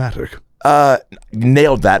dramatic?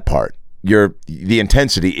 Nailed that part. The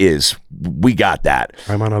intensity is, we got that.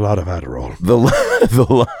 I'm on a lot of Adderall.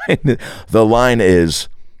 The line is,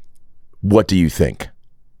 what do you think?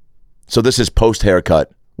 So this is post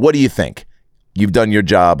haircut. What do you think? You've done your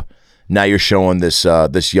job. Now you're showing this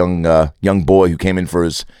young boy who came in for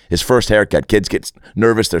his first haircut. Kids get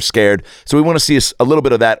nervous, they're scared. So we want to see a little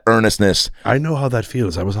bit of that earnestness. I know how that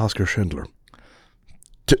feels. I was Oscar Schindler.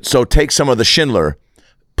 So take some of the Schindler,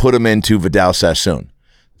 put him into Vidal Sassoon.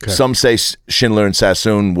 Okay. Some say Schindler and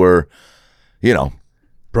Sassoon were,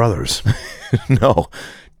 brothers. No.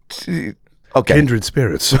 Okay. Kindred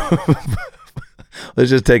spirits. Let's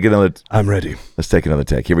just take another. I'm ready. Let's take another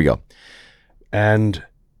take. Here we go. And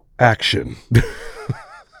action.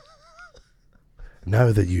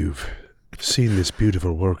 Now that you've seen this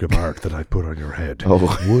beautiful work of art that I put on your head,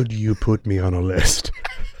 would you put me on a list?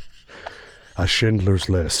 A Schindler's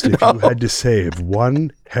List. If you had to save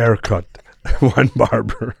one haircut, one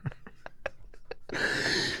barber,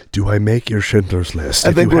 do I make your Schindler's List?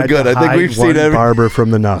 I think we're good. I think we've seen every barber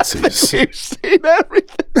from the Nazis. We've seen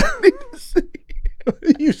everything.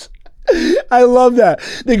 I love that.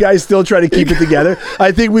 The guy's still trying to keep it together.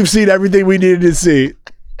 I think we've seen everything we needed to see.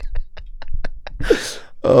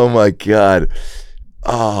 Oh my God.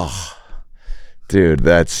 Oh, dude,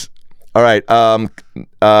 that's all right.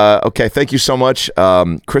 Okay, thank you so much,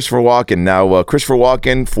 Christopher Walken. Now, Christopher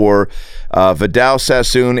Walken for Vidal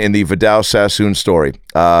Sassoon in the Vidal Sassoon story.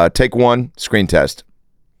 Take one, screen test.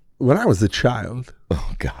 When I was a child,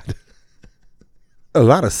 oh God, a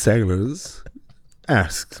lot of sailors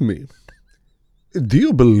asked me, "Do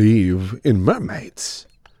you believe in mermaids?"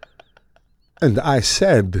 And I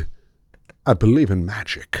said, "I believe in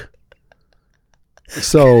magic."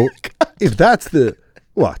 So, if that's the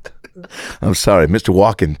what? I'm sorry, Mr.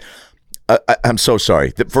 Walken. I'm so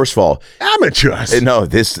sorry. First of all, amateurs. No,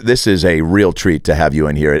 this is a real treat to have you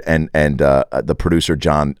in here, and the producer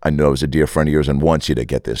John, I know, is a dear friend of yours and wants you to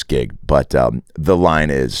get this gig. But the line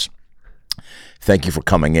is, "Thank you for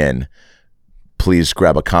coming in. Please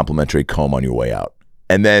grab a complimentary comb on your way out,"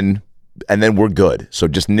 and then we're good. So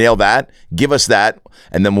just nail that, give us that,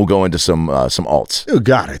 and then we'll go into some alts. You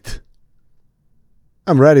got it.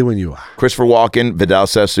 I'm ready when you are. Christopher Walken, Vidal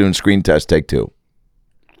Sassoon, screen test, take two.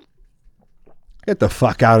 Get the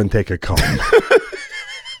fuck out and take a comb.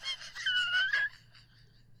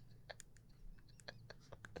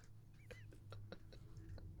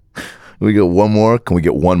 We get one more? Can we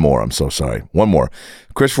get one more? I'm so sorry. One more.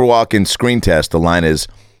 Christopher Walken, screen test. The line is,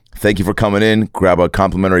 "Thank you for coming in. Grab a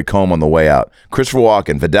complimentary comb on the way out." Christopher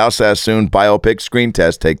Walken, Vidal Sassoon, biopic, screen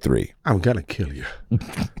test, take three. I'm going to kill you.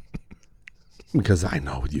 Because I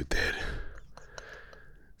know what you did.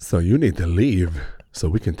 So you need to leave so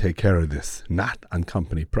we can take care of this, not on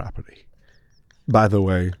company property. By the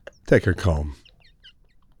way, take a comb.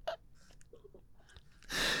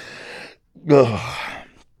 Did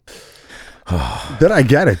I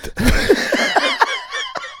get it?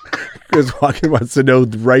 Chris Walken wants to know,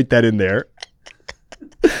 write that in there.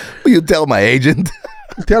 Will you tell my agent?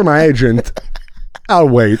 Tell my agent. I'll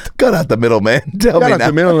wait. Cut out the middleman. Tell me now. Cut out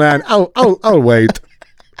the middleman. I'll wait.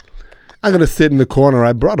 I'm gonna sit in the corner.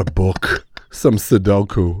 I brought a book, some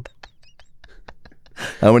Sudoku.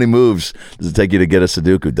 How many moves does it take you to get a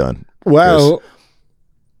Sudoku done? Well,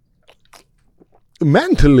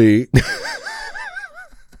 mentally,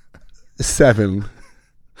 7,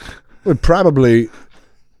 but probably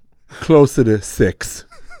closer to 6.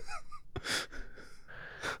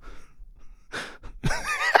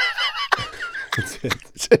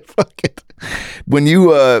 Fuck it. When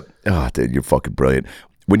you dude, you're fucking brilliant.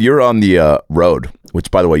 When you're on the road, which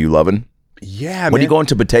by the way you loving, yeah, when you going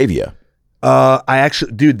to Batavia, I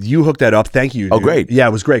actually, dude, you hooked that up. Thank you. Dude. Oh, great. Yeah,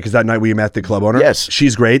 it was great because that night we met the club owner. Yes,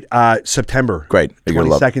 she's great. September, great.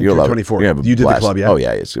 22nd to 24th. You did the club, yeah. Oh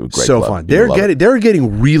yeah, it's a great. So club. fun. They're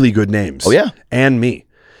getting really good names. Oh yeah, and me.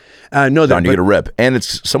 No, you get a rip, and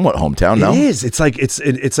it's somewhat hometown. No, it is. It's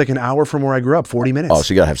like an hour from where I grew up, 40 minutes. Oh,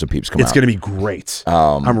 so you gotta have some peeps come out. It's gonna be great.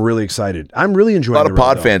 I'm really excited. I'm really enjoying. A lot of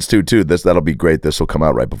pod fans too. That'll be great. This will come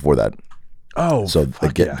out right before that. Oh, so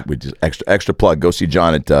we just extra plug. Go see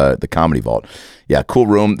John at the Comedy Vault. Yeah, cool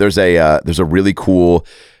room. There's a really cool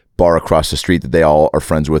bar across the street that they all are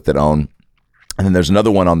friends with that own, and then there's another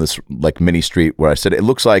one on this like mini street where I said it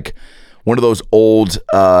looks like one of those old.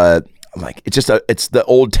 Like it's the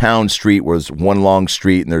old town street where it's one long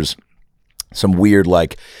street and there's some weird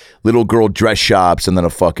like little girl dress shops and then a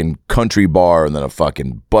fucking country bar and then a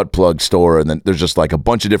fucking butt plug store and then there's just like a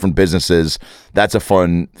bunch of different businesses. That's a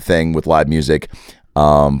fun thing with live music.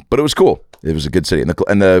 But it was cool. It was a good city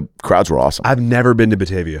and the crowds were awesome. I've never been to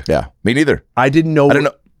Batavia. Yeah, me neither. I didn't know.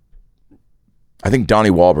 I think Donnie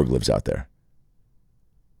Wahlberg lives out there.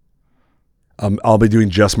 I'll be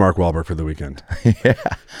doing just Mark Wahlberg for the weekend. Yeah.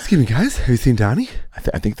 Excuse me, guys. Have you seen Donnie?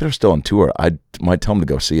 I think they're still on tour. I might tell them to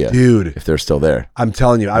go see it, dude. if they're still there. I'm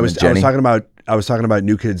telling you, I was Jenny? talking about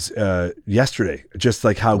New Kids yesterday. Just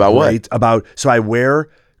like how About great what? So I wear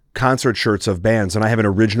concert shirts of bands, and I have an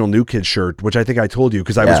original New Kids shirt, which I think I told you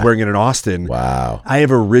because I was wearing it in Austin. Wow. I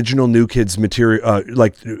have original New Kids material,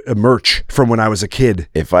 merch from when I was a kid.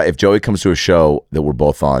 If Joey comes to a show that we're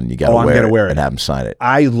both on, you gotta I'm gonna wear it and have him sign it.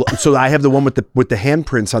 So I have the one with the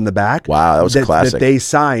handprints on the back. Wow, that was classic. That they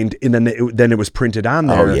signed, and then it was printed on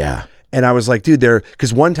there. Oh yeah. And I was like, dude,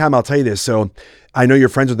 because one time I'll tell you this. So I know you're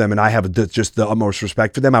friends with them, and I have just the utmost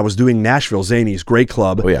respect for them. I was doing Nashville, Zanies, great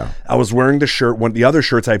club. Oh yeah. I was wearing the shirt. One of the other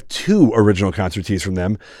shirts, I have 2 original concert tees from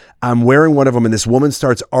them. I'm wearing one of them, and this woman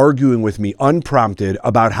starts arguing with me unprompted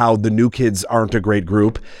about how the New Kids aren't a great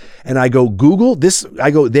group. And I go, Google this.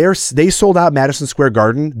 I go, they sold out Madison Square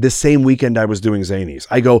Garden the same weekend I was doing Zanies.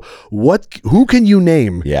 I go, who can you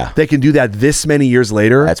name that can do that this many years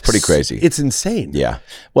later? That's pretty crazy. It's insane. Yeah.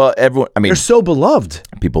 Well, everyone, they're so beloved.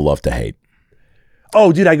 People love to hate.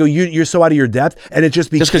 Oh, dude, I go, you're so out of your depth. And it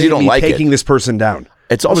just became because you don't like taking this person down.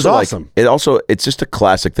 It's also like, awesome. It's just a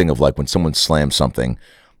classic thing of like when someone slams something,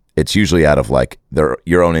 it's usually out of like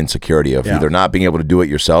your own insecurity of either not being able to do it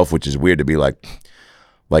yourself, which is weird to be like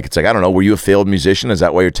it's like, I don't know, were you a failed musician? Is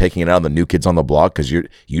that why you're taking it out on the New Kids on the Block? Because you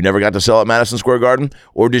never got to sell at Madison Square Garden?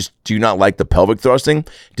 Or do you not like the pelvic thrusting?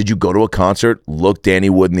 Did you go to a concert, look Danny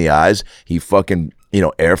Wood in the eyes, he fucking,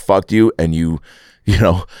 air fucked you, and you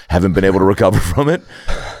haven't been able to recover from it?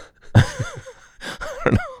 I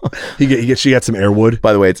don't know. She got some Airwood.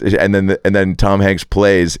 By the way, and then Tom Hanks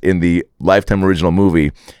plays in the Lifetime original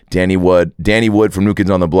movie. Danny Wood from New Kids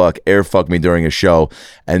on the Block air fucked me during a show,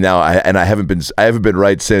 and now I haven't been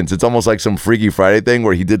right since. It's almost like some Freaky Friday thing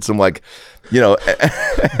where he did some like,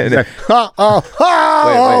 and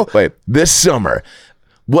wait. This summer,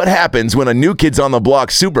 what happens when a New Kids on the Block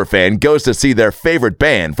superfan goes to see their favorite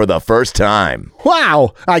band for the first time?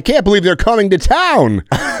 Wow, I can't believe they're coming to town.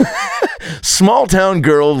 Small town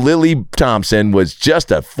girl Lily Thompson was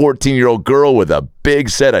just a 14-year-old girl with a big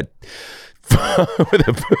set of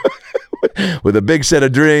with a big set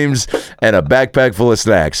of dreams and a backpack full of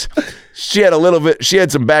snacks. She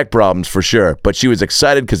had some back problems for sure, but she was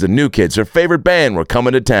excited because the New Kids, her favorite band, were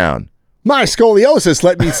coming to town. My scoliosis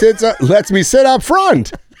lets me sit up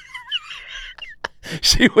front.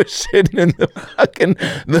 She was sitting in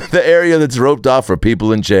the area that's roped off for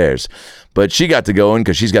people in chairs, but she got to go in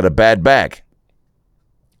because she's got a bad back.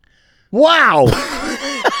 Wow.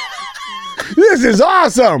 This is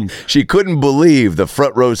awesome. She couldn't believe the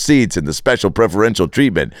front row seats and the special preferential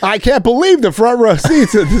treatment. I can't believe the front row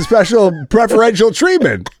seats and the special preferential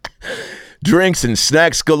treatment. Drinks and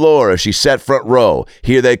snacks galore as she sat front row.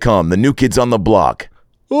 Here they come, the New Kids on the Block.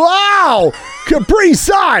 Wow! Capri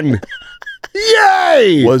Sun!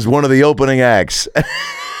 Yay! Was one of the opening acts.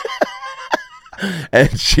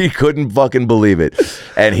 And she couldn't fucking believe it.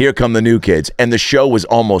 And here come the New Kids. And the show was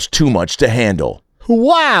almost too much to handle.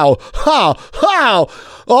 Wow! How!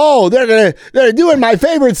 Oh, they're doing my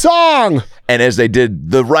favorite song. And as they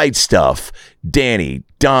did the right stuff, Danny,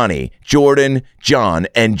 Donnie, Jordan, John,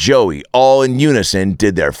 and Joey all in unison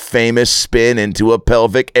did their famous spin into a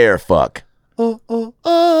pelvic air fuck. The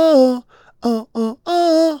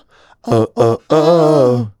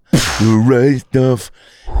right stuff.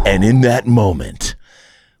 And in that moment,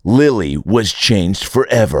 Lily was changed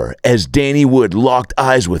forever as Danny Wood locked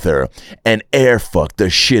eyes with her and air fucked the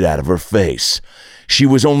shit out of her face. She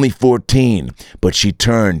was only 14, but she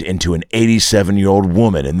turned into an 87-year-old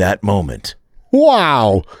woman in that moment.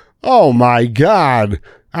 Wow. Oh my God.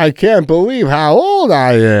 I can't believe how old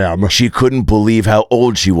I am. She couldn't believe how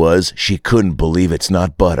old she was. She couldn't believe it's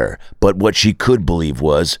not butter. But what she could believe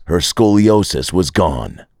was her scoliosis was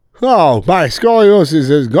gone. Oh, my scoliosis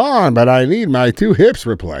is gone, but I need my 2 hips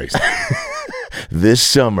replaced. This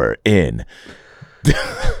summer in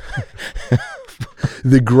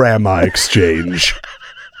the Grandma Exchange.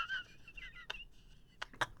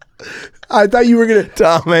 I thought you were going to...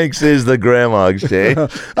 Tom Hanks is the Grandma Exchange.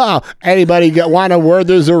 Oh, anybody want a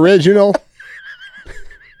Werther's Original?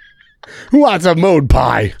 Who wants a moon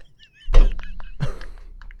pie? Who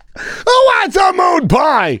wants a moon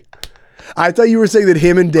pie? I thought you were saying that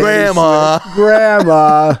him and Danny...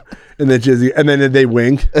 Grandma. And then they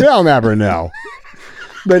wink. They'll never know.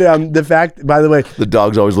 But the fact, by the way... The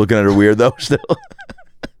dog's always looking at her weird, though, still.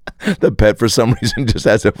 The pet, for some reason, just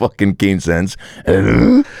has a fucking keen sense.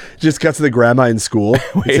 Just cuts to the grandma in school.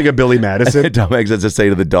 It's like a Billy Madison. Tom Hanks has to say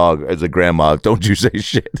to the dog as a grandma, don't you say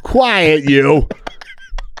shit. Quiet, you.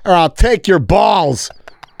 or I'll take your balls.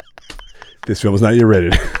 This film is not yet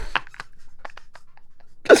rated.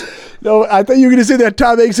 No, I thought you were going to say that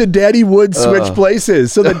Tom Hanks and Danny Wood switch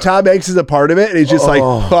places. So then Tom Hanks is a part of it, and he's just like,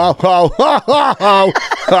 ho, ho, ho, ho, ho,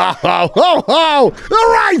 ho, ho, ho, the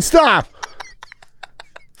right stuff.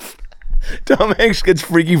 Tom Hanks gets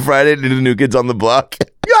Freaky Friday into the New Kids on the Block.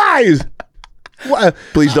 Guys! What?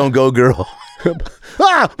 Please don't go, girl.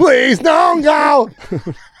 Please don't go.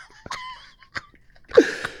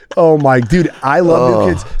 Oh my dude, I love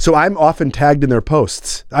New Kids. So I'm often tagged in their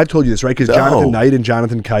posts. I've told you this, right? Because Jonathan Knight and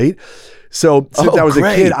Jonathan Kite. So since I was a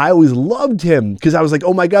kid, I always loved him because I was like,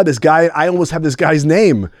 oh my God, this guy, I almost have this guy's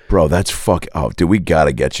name. Bro, that's dude, we got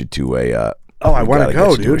to get you to a I want to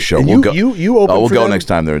go, dude. Show. And We'll go. You open we'll for go them? next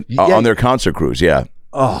time they're on their concert cruise, yeah.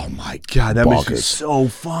 Oh my God, that must be so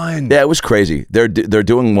fun. Yeah, it was crazy. They're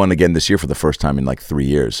doing one again this year for the first time in like 3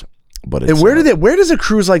 years. But it's, and where does a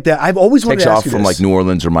cruise like that? I've always wanted to ask you this. Takes off from like New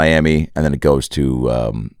Orleans or Miami, and then it goes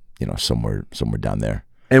to somewhere down there.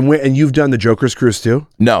 And you've done the Joker's cruise too?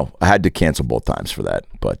 No, I had to cancel both times for that.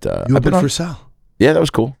 But you opened for Sal. Yeah, that was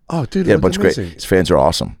cool. Oh, dude, yeah, a bunch of great. His fans are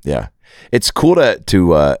awesome. Yeah, it's cool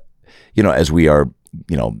to as we are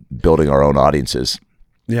building our own audiences.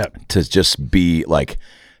 Yeah, to just be like,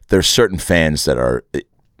 there's certain fans that are,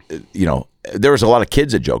 there was a lot of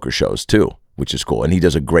kids at Joker shows too, which is cool. And he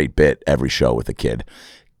does a great bit every show with a kid,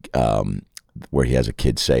 where he has a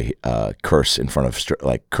kid say curse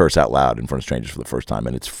out loud in front of strangers for the first time,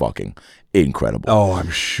 and it's fucking incredible. Oh,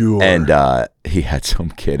 I'm sure. And he had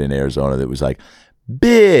some kid in Arizona that was like,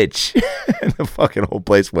 bitch, and the fucking whole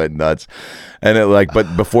place went nuts. And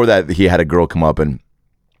but before that, he had a girl come up and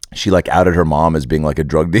she like outed her mom as being like a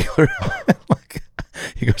drug dealer.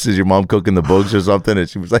 He goes, "Is your mom cooking the books or something?" And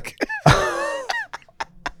she was like.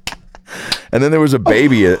 And then there was a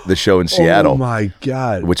baby at the show in Seattle. Oh my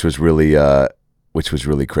God! Which was really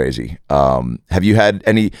crazy. Have you had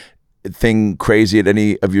anything crazy at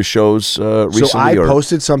any of your shows recently? So I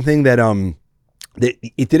posted something that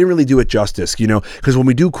it didn't really do it justice, because when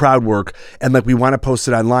we do crowd work and like we want to post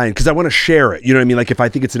it online, because I want to share it, you know what I mean? Like if I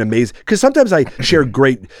think it's an amazing, because sometimes I share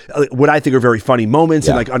great, what I think are very funny moments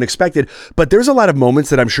and like unexpected, but there's a lot of moments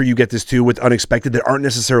that I'm sure you get this too with unexpected that aren't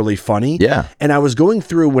necessarily funny. Yeah. And I was going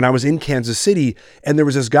through when I was in Kansas City and there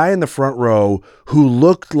was this guy in the front row who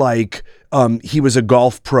looked like he was a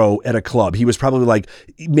golf pro at a club. He was probably like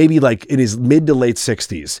maybe like in his mid to late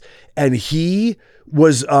 60s. And he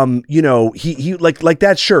was he like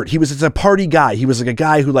that shirt. It's a party guy. He was like a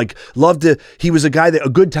guy who like loved to, he was a guy that a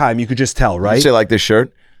good time, you could just tell, right? You say like this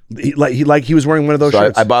shirt? He was wearing one of those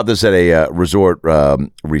shirts. I bought this at a resort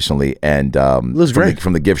recently, and it was great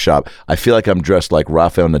from the gift shop. I feel like I'm dressed like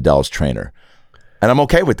Rafael Nadal's trainer, and I'm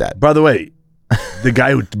okay with that. By the way, the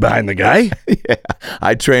guy behind the guy? Yeah,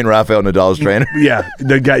 I train Rafael Nadal's trainer. Yeah,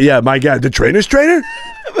 the guy. Yeah, my guy, the trainer's trainer.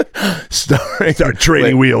 Starring Start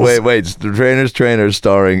training wheels. Wait, the trainer's trainer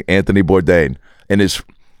starring Anthony Bourdain in his.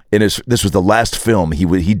 This was the last film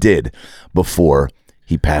he did before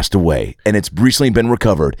he passed away, and it's recently been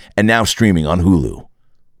recovered and now streaming on Hulu.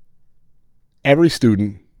 Every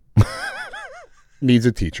student needs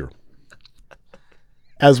a teacher.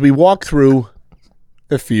 As we walk through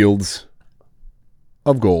the fields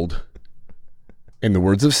of gold, in the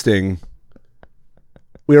words of Sting,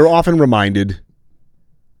 we are often reminded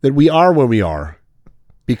that we are where we are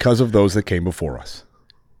because of those that came before us.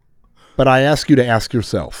 But I ask you to ask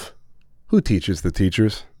yourself, who teaches the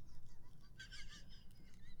teachers?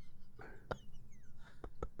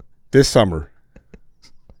 This summer,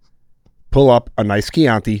 pull up a nice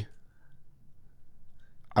Chianti,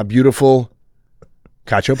 a beautiful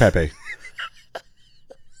cacio pepe,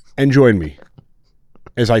 and join me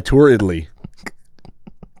as I tour Italy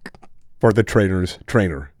for the trainer's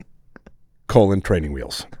trainer, Training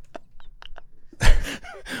Wheels.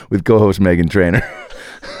 With co-host Megan Trainor.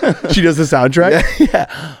 She does the soundtrack?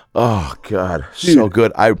 Yeah. Oh, God. Dude. So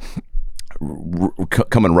good.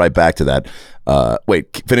 Coming right back to that.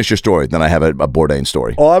 Wait, finish your story. Then I have a Bourdain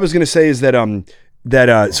story. All I was going to say is that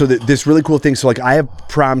this really cool thing. So like I have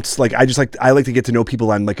prompts, like I like to get to know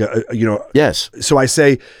people on like Yes. So I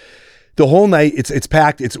say the whole night it's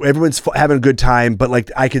packed. Everyone's having a good time, but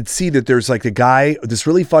like I could see that there's like a guy, this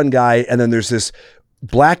really fun guy, and then there's this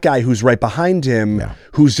black guy who's right behind him,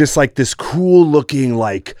 who's just like this cool looking,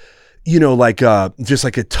 like you know, like just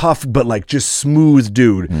like a tough but like just smooth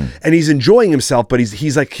dude, and he's enjoying himself, but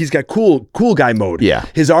he's got cool guy mode. Yeah,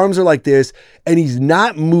 his arms are like this, and he's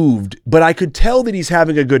not moved, but I could tell that he's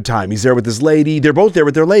having a good time. He's there with his lady. They're both there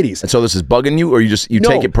with their ladies. And so this is bugging you, or you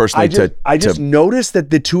take it personally? I just noticed that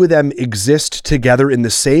the two of them exist together in the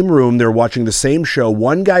same room. They're watching the same show.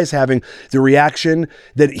 One guy's having the reaction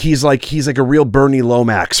that he's like a real Bernie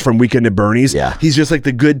Lomax from Weekend at Bernie's. Yeah, he's just like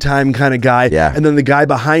the good time kind of guy. Yeah, and then the guy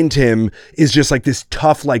behind him is just like this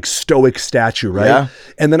tough, like stoic statue, right? Yeah.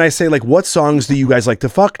 And then I say, like, what songs do you guys like to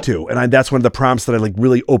fuck to? And that's one of the prompts that I like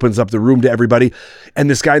really opens up the room to everybody. And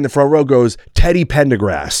this guy in the front row goes, Teddy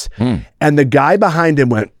Pendergrass. And the guy behind him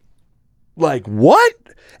went, like, what?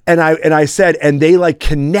 And I said, and they like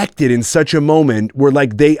connected in such a moment where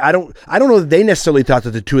like I don't know that they necessarily thought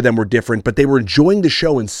that the two of them were different, but they were enjoying the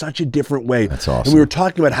show in such a different way. That's awesome. And we were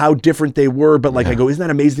talking about how different they were, but like I go, isn't that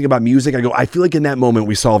amazing about music? I go, I feel like in that moment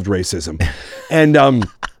we solved racism. And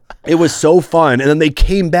it was so fun. And then they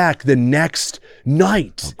came back the next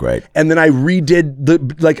night. Oh, great. And then I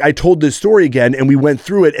redid I told this story again, and we went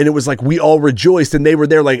through it, and it was like we all rejoiced, and they were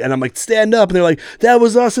there, like, and I'm like, stand up, and they're like, that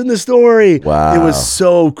was us in the story. Wow. It was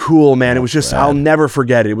so cool, man. It was just, I'll never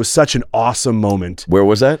forget it. It was such an awesome moment. Where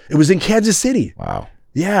was that? It was in Kansas City. Wow.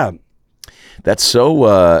 Yeah. That's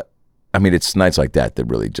so I mean, it's nights like that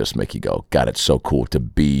really just make you go, God, it's so cool to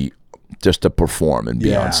perform and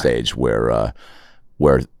be on stage where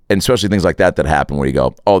and especially things like that happen where you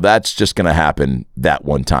go, oh, that's just going to happen that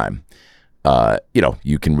one time. You know,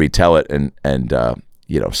 you can retell it and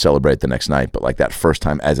you know, celebrate the next night, but like that first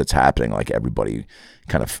time as it's happening, like everybody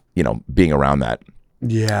kind of, you know, being around that.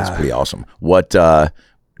 Yeah. That's pretty awesome. What,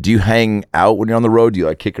 do you hang out when you're on the road? Do you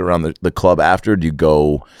like kick around the club after? Do you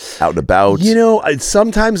go out and about? You know,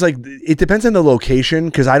 sometimes like it depends on the location,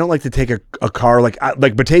 because I don't like to take a car like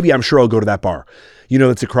Batavia. I'm sure I'll go to that bar, you know,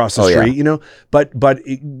 that's across the street, you know, but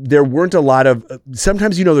there weren't a lot of,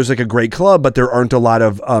 sometimes, you know, there's like a great club, but there aren't a lot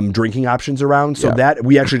of drinking options around. So that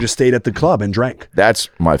we actually just stayed at the club and drank. That's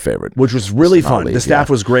my favorite. Which was really fun. The staff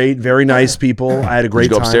was great. Very nice people. I had a great time.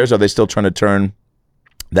 Did you go upstairs? Are they still trying to turn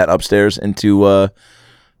that upstairs into a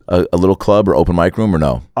little club or open mic room, or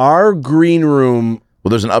no? Our green room. Well,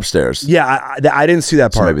 there's an upstairs. Yeah, I didn't see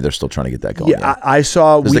that part. So maybe they're still trying to get that going. Yeah, I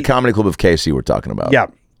saw. There's the Comedy Club of KC we're talking about. Yeah.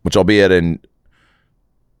 Which I'll be at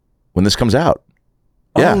when this comes out.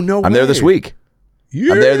 Yeah. Oh, no I'm there this week.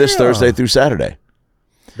 Yeah. I'm there this Thursday through Saturday.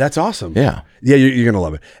 That's awesome. Yeah. Yeah, you're going to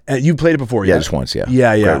love it. And you played it before, yeah? Just once, yeah.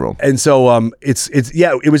 Yeah. Great room. And so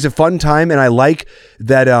it was a fun time, and I like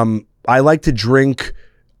that I like to drink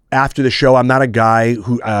after the show. I'm not a guy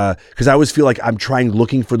who, because I always feel like I'm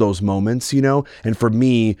looking for those moments, you know? And for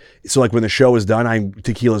me, so like when the show is done,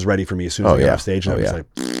 tequila's ready for me as soon as I get off stage. And I was like,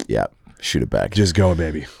 shoot it back. Just go,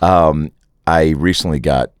 baby. I recently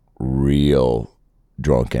got real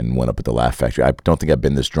drunk and went up at the Laugh Factory. I don't think I've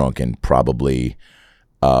been this drunk in probably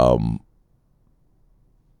 10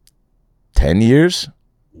 years.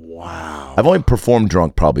 Wow. I've only performed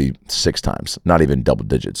drunk probably 6 times, not even double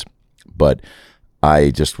digits. But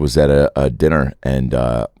I just was at a dinner and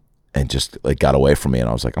just like got away from me, and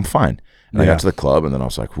I was like, I'm fine. And I got to the club, and then I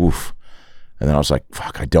was like, woof. And then I was like,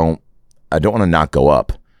 fuck, I don't want to not go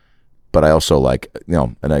up, but I also like, you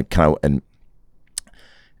know, and I kind of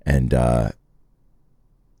and I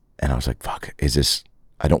was like, fuck,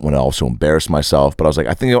 I don't want to also embarrass myself, but I was like,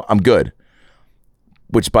 I think I'm good.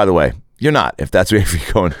 Which, by the way, you're not. If that's where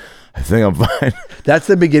you're going, I think I'm fine. That's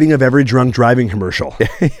the beginning of every drunk driving commercial.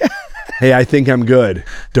 Hey, I think I'm good.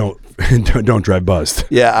 Don't drive buzzed.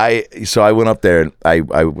 Yeah, so I went up there, and I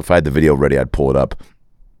if I had the video ready, I'd pull it up.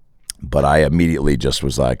 But I immediately just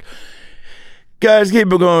was like, guys, keep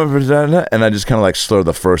it going for a second. And I just kind of like slurred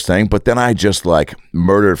the first thing. But then I just like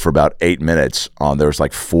murdered for about 8 minutes there was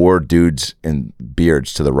like 4 dudes in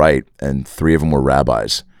beards to the right, and 3 of them were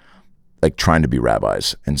rabbis, like trying to be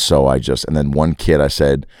rabbis. And so and then one kid, I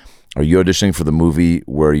said, are you auditioning for the movie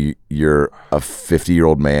where you're a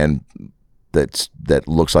 50-year-old man that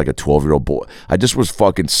looks like a 12-year-old boy? I just was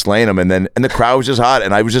fucking slaying him, and the crowd was just hot,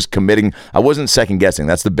 and I was just committing. I wasn't second guessing.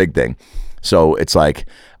 That's the big thing. So it's like,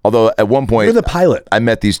 although at one point, you're the pilot. I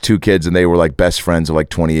met these 2 kids, and they were like best friends of like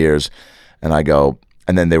 20 years, and I go,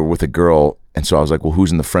 and then they were with a girl, and so I was like, well,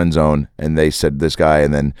 who's in the friend zone? And they said this guy,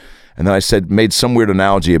 and then I made some weird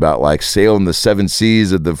analogy about like sailing the 7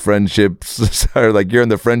 seas of the friendships, or like you're on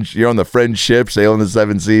the friendship, sailing the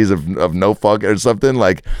 7 seas of no fuck or something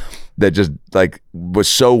like that. Just like was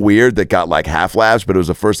so weird that got like half laughs, but it was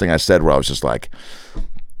the first thing I said where I was just like,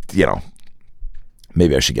 you know,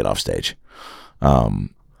 maybe I should get off stage.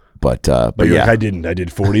 But yeah, like, I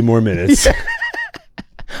did 40 more minutes.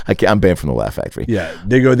 I'm banned from the Laugh Factory. Yeah,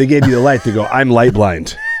 they gave you the light. They go, I'm light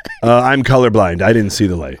blind. I'm colorblind. I didn't see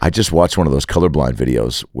the light. I just watched one of those colorblind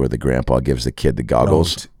videos where the grandpa gives the kid the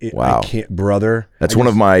goggles. Wow. I can't, brother. That's one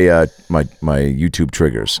of my my YouTube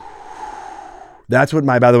triggers. That's what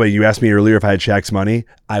by the way, you asked me earlier if I had Shaq's money.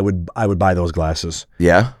 I would buy those glasses.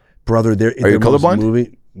 Yeah? Brother, Are you colorblind?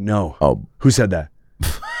 Movie? No. Oh. Who said that?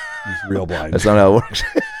 He's real blind. That's not how it works.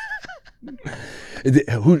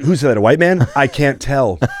 Who said that? A white man? I can't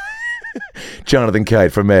tell. Jonathan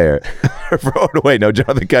Kite for mayor.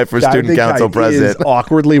 Jonathan Kite for student council president. Is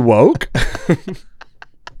awkwardly woke.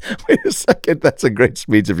 Wait a second. That's a great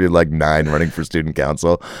speech if you're like 9 running for student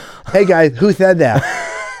council. Hey guys, who said that?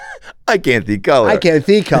 I can't see color. I can't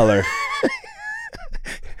see color.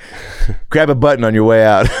 Grab a button on your way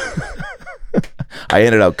out. I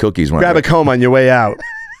handed out cookies. Grab a comb on your way out.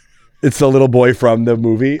 It's the little boy from the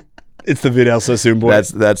movie. It's the Vidal Sassoon boy.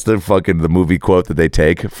 That's the movie quote that they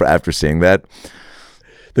take for after seeing that.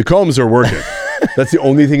 The combs are working. That's the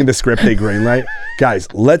only thing in the script they greenlight.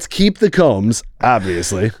 Guys, let's keep the combs,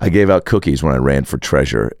 obviously. I gave out cookies when I ran for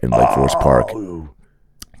treasurer in Lake Forest Park.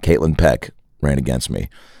 Caitlin Peck ran against me.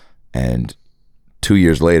 And 2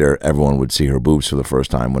 years later, everyone would see her boobs for the first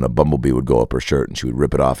time when a bumblebee would go up her shirt and she would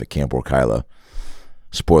rip it off at Camp Orkyla.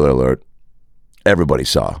 Spoiler alert. Everybody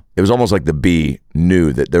saw. It was almost like the bee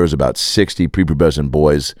knew that there was about 60 prepubescent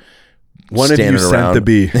boys One of you sent the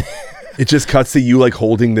bee. It just cuts to you like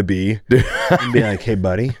holding the bee and be like, hey,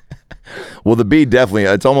 buddy. Well, the bee definitely,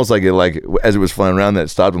 it's almost like as it was flying around, that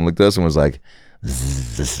stopped and looked at us and was like, and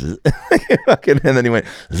then he went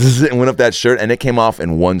and went up that shirt and it came off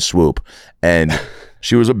in one swoop. And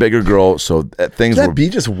she was a bigger girl, so things Did that were... bee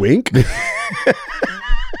just wink?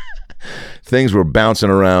 Things were bouncing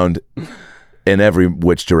around in every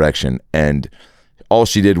which direction, and all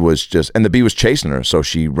she did was and the bee was chasing her, so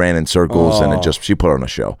she ran in circles and she put on a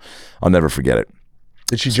show. I'll never forget it.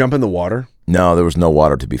 Did she jump in the water? No, there was no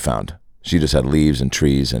water to be found. She just had leaves and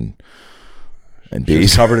trees and bees. She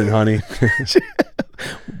was covered in honey.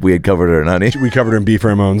 We had covered her in honey. We covered her in bee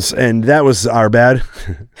pheromones, and that was our bad.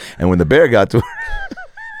 And when the bear got to her,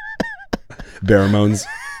 Barramones.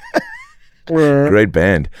 Great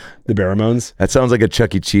band. The Barramones. That sounds like a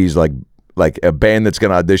Chuck E. Cheese, like a band that's going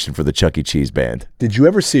to audition for the Chuck E. Cheese band. Did you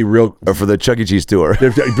ever see or for the Chuck E. Cheese tour?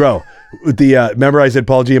 Bro, remember I said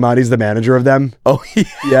Paul Giamatti's the manager of them? Oh, yeah.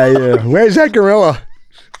 Yeah. Where's that gorilla?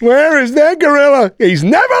 Where is that gorilla? He's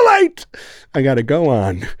never late. I got to go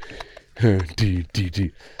on.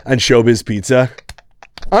 On Showbiz Pizza.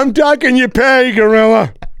 I'm docking your pay,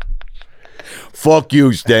 gorilla. Fuck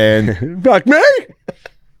you, Stan. Fuck me?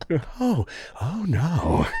 Oh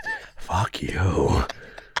no. Fuck you.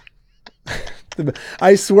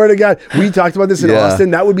 I swear to God, we talked about this in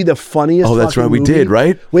Austin. That would be the funniest. Oh, that's right. movie. We did,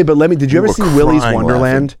 right? Wait, but did you ever see Willy's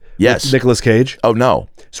Wonderland? Laughing. Yes. With Nicolas Cage? Oh, no.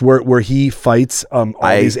 So where he fights all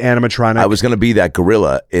these animatronic. I was going to be that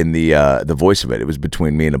gorilla in the voice of it. It was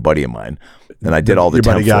between me and a buddy of mine. And I did all the Your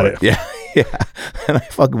buddy got it. Yeah. And I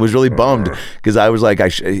fucking was really bummed because I was like,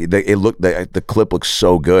 the clip looks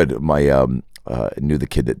so good. My knew the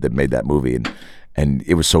kid that made that movie and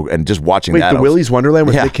it was so, and just watching that. Wait, the Willy's Wonderland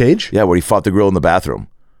with Nick Cage? Yeah, where he fought the girl in the bathroom.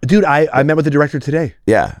 Dude, I met with the director today.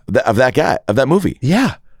 Yeah, of that guy, of that movie.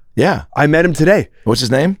 Yeah. Yeah. I met him today. What's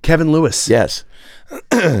his name? Kevin Lewis. Yes.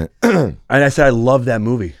 And I said, I love that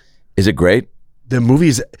movie. Is it great? The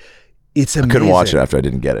movie's, it's amazing. I couldn't watch it after I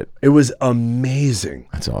didn't get it. It was amazing.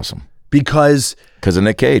 That's awesome. Because of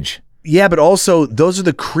Nick Cage. Yeah, but also those are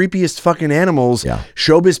the creepiest fucking animals. Yeah.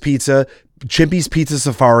 Showbiz Pizza, Chimpy's Pizza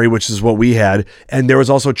Safari, which is what we had, and there was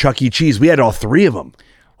also Chuck E. Cheese. We had all 3 of them.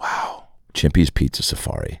 Wow. Chimpy's Pizza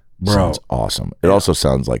Safari. Bro. Sounds awesome. It also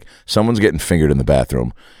sounds like someone's getting fingered in the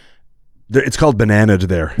bathroom. It's called Bananaed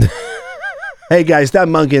there. Hey guys, stop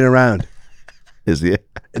monkeying around.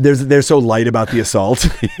 They're so light about the assault.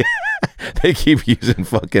 They keep using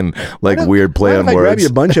fucking weird play on words. I grab you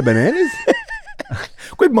a bunch of bananas?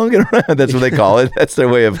 Quit monkeying around. That's what they call it. That's their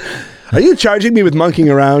way of. Are you charging me with monkeying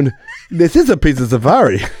around? This is a Pizza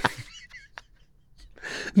Safari.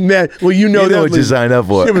 Man, well, you know what you signed up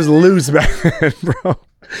for. It was loose back then, bro.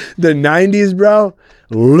 The 90s, bro,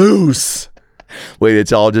 loose. Wait,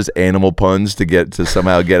 it's all just animal puns to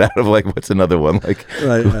somehow get out of what's another one?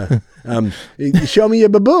 Show me a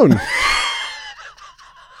baboon.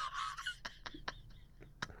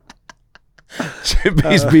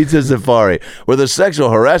 Chimpy's Pizza Safari, where the sexual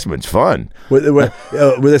harassment's fun. Where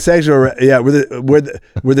the sexual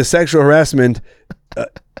harassment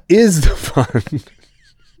is the fun.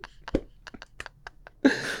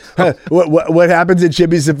 What happens at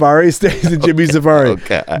Chimpy Safari stays at Chimpy Safari. Oh,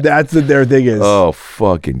 God. That's what their thing is. Oh,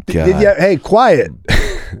 fucking God. Hey, quiet.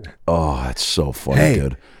 Oh, that's so funny, Hey.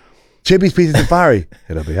 dude. Chippy's Pizza Safari.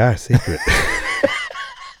 It'll be our secret.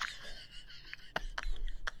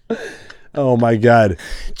 Oh my God.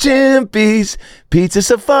 Chimpy's Pizza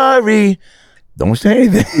Safari. Don't say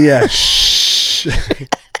anything. Yeah. Shh.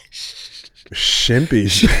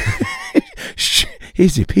 Shimpies. Shh.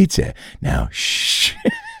 Here's your pizza. Now, shh.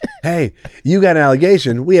 Hey, you got an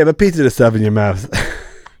allegation. We have a pizza to stuff in your mouth.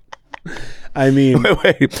 I mean,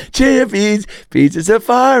 Wait. Chimpy's Pizza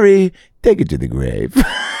Safari. Take it to the grave.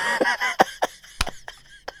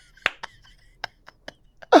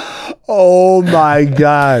 oh my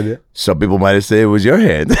God. Some people might have said it was your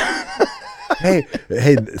hand. Hey,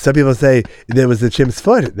 some people say there was the chimp's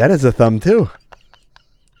foot. That is a thumb too.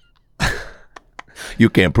 You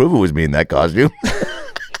can't prove it was me in that costume.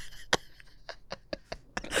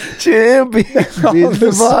 Chimpy's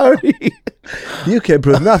Pizza Safari. You can't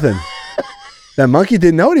prove nothing. That monkey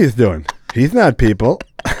didn't know what he was doing. He's not people.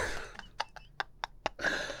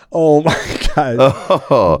 Oh my God.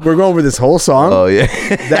 Oh. We're going over this whole song. Oh, yeah.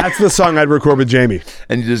 That's the song I'd record with Jamie.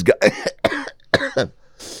 And you just got...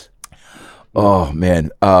 Oh, man.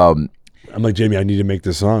 I'm like, Jamie, I need to make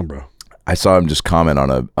this song, bro. I saw him just comment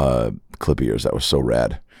on a clip of yours. That was so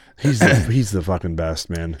rad. He's the fucking best,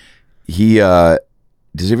 man. He, does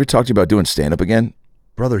he ever talk to you about doing stand-up again?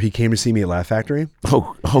 Brother, he came to see me at Laugh Factory.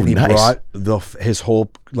 Oh, and he nice. brought his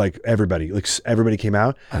whole, like, everybody came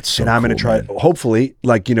out. That's so and I'm going cool, to try, man. hopefully,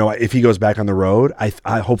 like, you know, if he goes back on the road,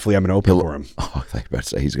 hopefully I'm going to open for him. Oh, I thought you were about to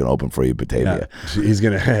say he's going to open for you, Batavia. Yeah. He's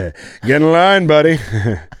going to get in line, buddy.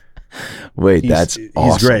 Wait, that's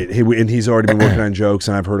awesome. He's great. And he's already been working on jokes,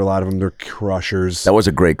 and I've heard a lot of them. They're crushers. That was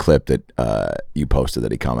a great clip that you posted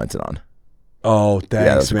that he commented on. Oh,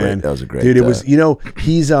 thanks, man. That was a great dude. It was, you know,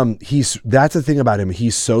 he's that's the thing about him.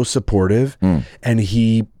 He's so supportive, and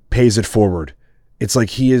he pays it forward. It's like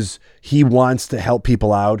he wants to help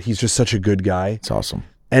people out. He's just such a good guy. It's awesome.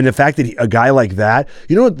 And the fact that a guy like that,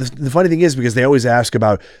 you know what the funny thing is, because they always ask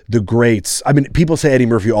about the greats. I mean, people say Eddie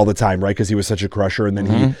Murphy all the time, right? Because he was such a crusher, and then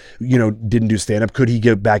he, you know, didn't do stand-up. Could he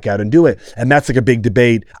get back out and do it? And that's like a big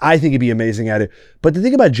debate. I think he'd be amazing at it. But the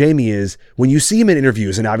thing about Jamie is, when you see him in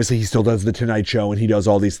interviews, and obviously he still does the Tonight Show, and he does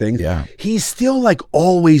all these things, he's still like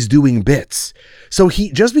always doing bits. So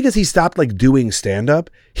just because he stopped like doing stand-up,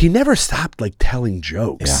 he never stopped like telling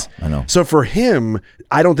jokes. Yeah, I know. So for him,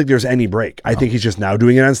 I don't think there's any break. I think he's just now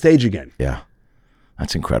doing it on stage again. Yeah.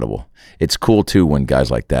 That's incredible. It's cool too when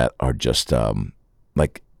guys like that are just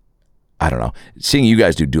like, I don't know. Seeing you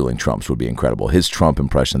guys do Dueling Trumps would be incredible. His Trump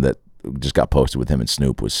impression that just got posted with him and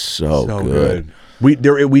Snoop was so good. We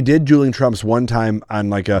did Dueling Trumps one time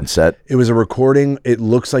on like a set. It was a recording. It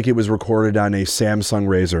looks like it was recorded on a Samsung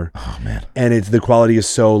Razor. Oh man. And the quality is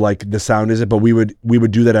so like the sound isn't, but we would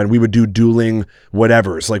do that, and we would do dueling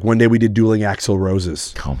whatevers. Like one day we did dueling Axl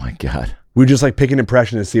Roses. Oh my God. We would just like pick an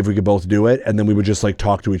impression and see if we could both do it, and then we would just like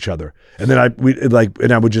talk to each other. And then we would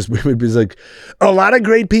be like, a lot of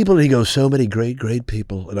great people, and he goes, so many great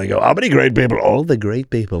people, and I go, how many great people? All the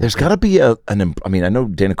great people. There's got to be I mean, I know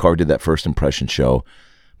Dana Carvey did that first impression show,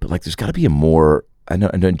 but like there's got to be a more. I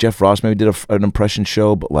know Jeff Ross maybe did an impression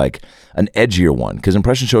show, but like an edgier one, because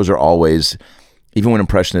impression shows are always. Even when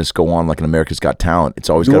impressionists go on like an America's Got Talent, it's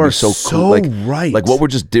always got to be so cool. Like, right. Like what we're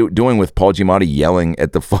just doing with Paul Giamatti yelling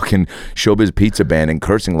at the fucking Showbiz Pizza Band and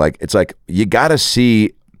cursing. Like, it's like, you got to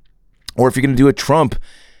see, or if you're going to do a Trump,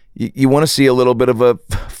 you want to see a little bit of a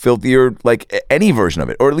filthier, like any version of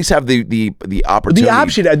it, or at least have the opportunity. The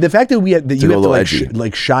option, the fact that you have to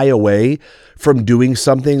like shy away from doing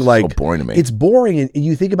something like so boring to me. It's boring, and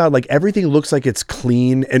you think about like everything looks like it's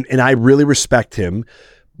clean, and I really respect him,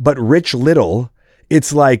 but Rich Little.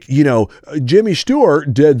 It's like, you know, Jimmy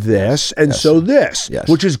Stewart did this, and so this,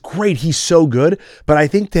 which is great. He's so good. But I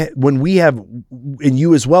think that when we have, and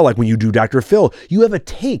you as well, like when you do Dr. Phil, you have a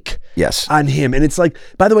take on him. And it's like,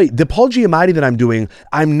 by the way, the Paul Giamatti that I'm doing,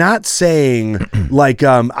 I'm not saying like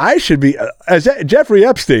I should be, as Jeffrey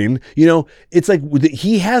Epstein, you know, it's like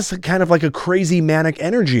he has kind of like a crazy manic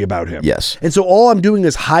energy about him. Yes. And so all I'm doing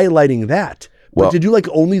is highlighting that. But to do like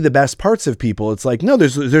only the best parts of people, it's like, no,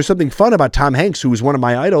 there's something fun about Tom Hanks, who was one of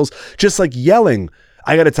my idols, just like yelling.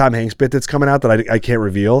 I got a Tom Hanks bit that's coming out that I can't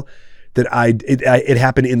reveal, that it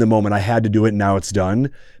happened in the moment. I had to do it, and now it's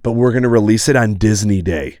done. But we're going to release it on Disney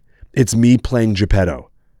Day. It's me playing Geppetto.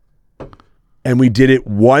 And we did it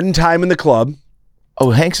one time in the club.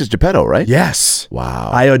 Oh, Hanks is Geppetto, right? Yes. Wow.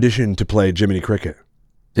 I auditioned to play Jiminy Cricket.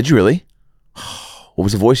 Did you really? What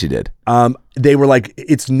was the voice he did? They were like,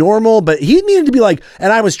 it's normal, but he needed to be like,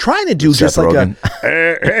 and I was trying to do just Seth like Rogen.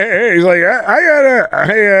 Hey, he's like,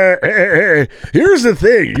 hey, here's the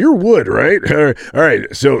thing. You're wood, right? All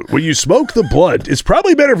right. So when you smoke the blunt, it's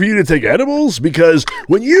probably better for you to take edibles because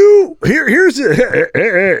when you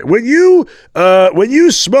when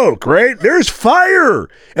you smoke, right, there's fire.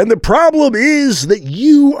 And the problem is that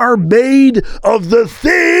you are made of the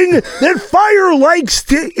thing that fire likes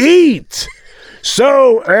to eat.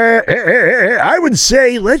 So I would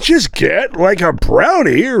say let's just get like a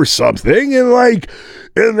brownie or something, and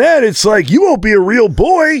then it's like you won't be a real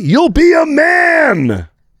boy, you'll be a man.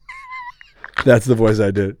 That's the voice I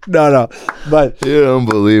did. No, but You're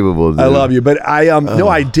unbelievable, dude. I love you. But I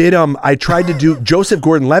I tried to do Joseph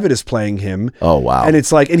Gordon-Levitt is playing him. Oh, wow. And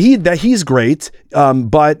it's like, and he's great.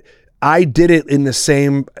 But I did it in the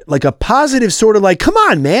same, like a positive sort of like, come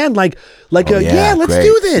on, man. Let's great.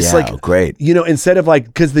 do this. Yeah, great. You know, instead of like,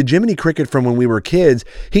 because the Jiminy Cricket from when we were kids,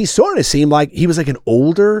 he sort of seemed like he was like an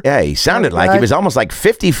older. Yeah, he sounded like he was almost like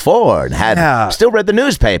 54 and still read the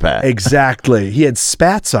newspaper. Exactly. He had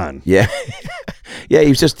spats on. Yeah. Yeah,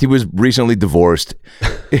 he was recently divorced.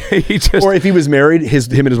 Or if he was married,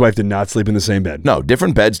 him and his wife did not sleep in the same bed. No,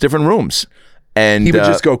 different beds, different rooms. And he would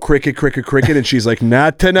just go cricket, cricket, cricket, and she's like,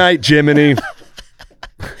 not tonight, Jiminy.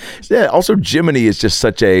 Yeah, also Jiminy is just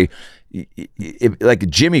such a, like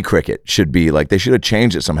Jimmy Cricket should be like, they should have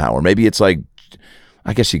changed it somehow. Or maybe it's like,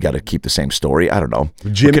 I guess you got to keep the same story. I don't know.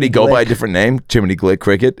 Could he go by a different name? Jiminy Glick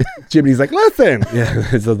Cricket? Jiminy's like, listen. Yeah,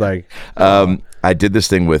 it's like. I did this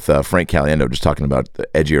thing with Frank Caliendo, just talking about the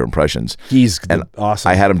edgier impressions. He's awesome.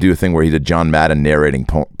 I had him do a thing where he did John Madden narrating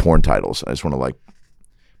porn titles. I just want to like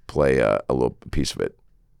play a little piece of it.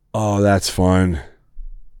 Oh, that's fun.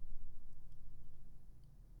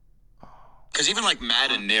 Because even like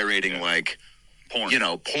Madden narrating like porn,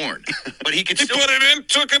 porn, but he could He still put it in,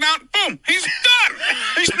 took it out, boom, he's done.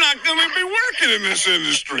 He's not going to be working in this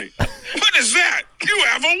industry. What is that? You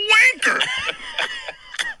have a wanker.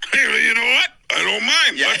 Hey, you know what? I don't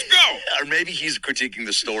mind. Yeah. Let's go. Or maybe he's critiquing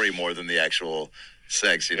the story more than the actual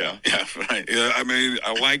sex, you know? Yeah, right. Yeah, I mean,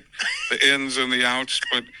 I like the ins and the outs,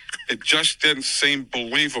 but it just didn't seem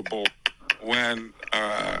believable when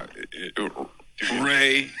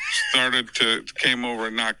Ray came over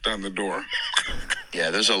and knocked on the door. Yeah,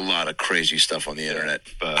 there's a lot of crazy stuff on the internet.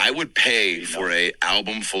 I would pay for a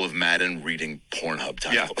album full of Madden reading Pornhub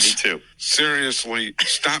titles. Yeah, me too. Seriously,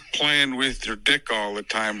 stop playing with your dick all the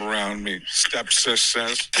time around me, stepsis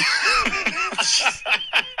says.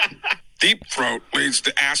 Deep throat leads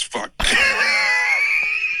to ass fuck.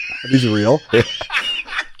 Are these real?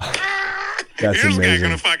 That's Here's a guy amazing.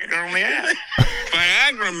 gonna fuck a girl in the ass.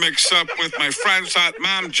 Viagra mix up with my friend's hot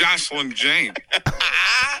mom, Jocelyn Jane.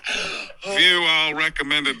 View all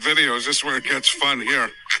recommended videos. This is where it gets fun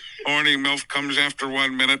here. Horny MILF comes after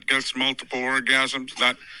 1 minute, gets multiple orgasms.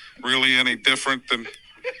 Not really any different than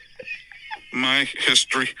my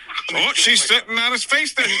history. Oh, she's sitting on his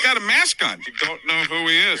face there. He's got a mask on. You don't know who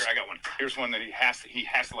he is. Here, I got one. Here's one that he has to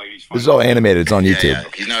like. He's This is all animated. It's on YouTube. Yeah.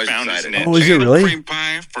 He's now excited. Oh, is it really? Cream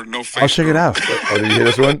pie for no face. I'll check it out. Oh, did you hear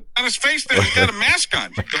this one? On his face there, he's got a mask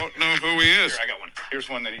on. You don't know who he is. Here, I got one. Here's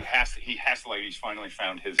one that he has to like. He's finally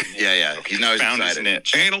found his niche. Yeah. He's now found his excited.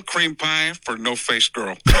 niche. Anal cream pie for no face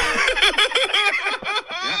girl.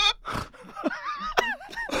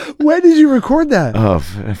 When did you record that?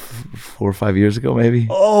 4 or 5 years ago, maybe.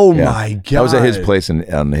 Oh Yeah. my God. I was at his place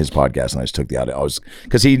on his podcast, and I just took the audio.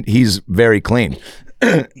 Because he's very clean.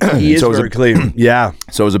 He is So it was very clean. Yeah.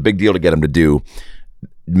 So it was a big deal to get him to do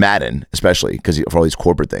Madden, especially because for all these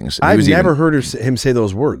corporate things. And he I've was never heard him say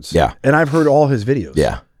those words. Yeah. And I've heard all his videos.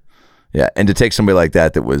 Yeah, and to take somebody like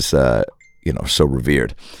that was so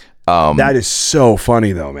revered. That is so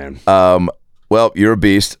funny though, man. Well, you're a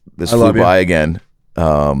beast. This I flew love you. by again.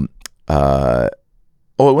 I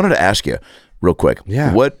wanted to ask you real quick.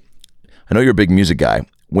 Yeah. I know you're a big music guy.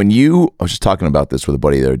 I was just talking about this with a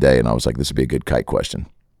buddy the other day, and I was like, this would be a good kite question.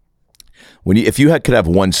 If you could have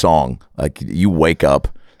one song, like you wake up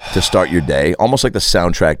to start your day, almost like the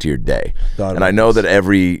soundtrack to your day. And I know that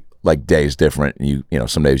every day is different. And you know,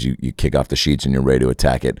 some days you kick off the sheets and you're ready to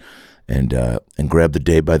attack it and grab the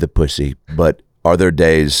day by the pussy. But are there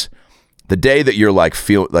days, the day that you're like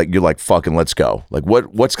fucking let's go? Like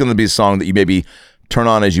what's going to be a song that you maybe turn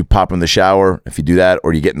on as you pop in the shower, if you do that,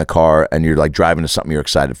 or you get in the car and you're like driving to something you're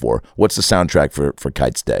excited for? What's the soundtrack for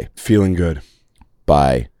Kite's Day? Feeling Good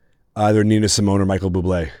By either Nina Simone or Michael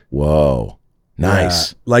Bublé. Whoa.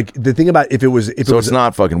 Nice. Yeah. Like the thing about it's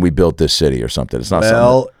not fucking We Built This City or something. It's not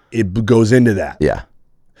it goes into that. Yeah.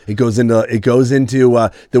 It goes into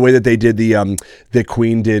the way that they did the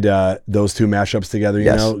Queen did those two mashups together.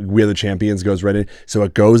 You know, We Are the Champions goes right in. So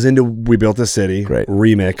it goes into We Built a City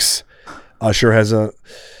remix. Usher has a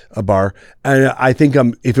bar, and I think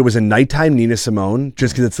if it was a nighttime Nina Simone,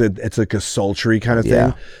 just because it's like a sultry kind of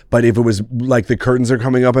thing. But if it was like the curtains are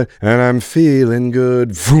coming up and I'm feeling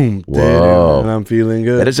good, boom, and I'm feeling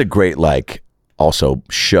good. That is a great also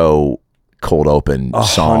show cold open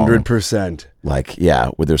song. 100%.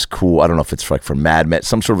 Where there's cool. I don't know if it's like for Mad Men,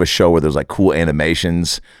 some sort of a show where there's like cool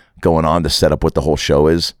animations going on to set up what the whole show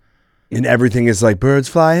is. And everything is like birds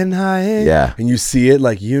flying high. Yeah. And you see it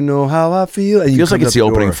like, you know how I feel. And it feels like it's the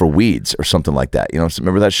opening for Weeds or something like that. You know,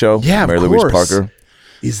 remember that show? Yeah, Mary of Louise course. Parker?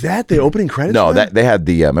 Is that the opening credits? No, they had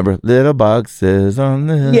the, remember? Little boxes on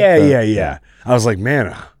the... Yeah. I was like,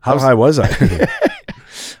 man, how high was I?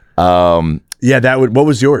 What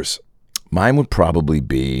was yours? Mine would probably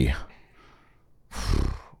be...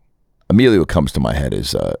 Immediately what comes to my head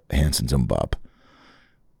is Hanson's Bop.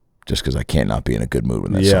 Just because I can't not be in a good mood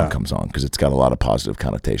when that song comes on, because it's got a lot of positive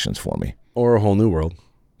connotations for me. Or A Whole New World.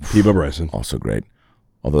 Peabo Bryson. Also great.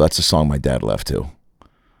 Although that's a song my dad left to.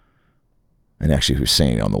 And actually he was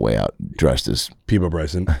singing on the way out, dressed as Peabo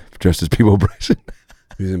Bryson. He was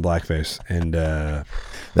in blackface. And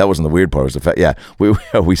that wasn't the weird part. It was the fact,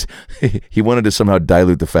 he wanted to somehow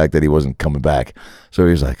dilute the fact that he wasn't coming back. So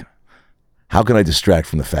he was like, how can I distract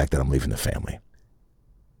from the fact that I'm leaving the family?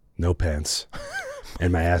 No pants.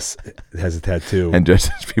 And my ass has a tattoo. And just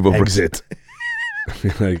as people exit.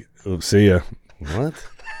 Like, see ya. What?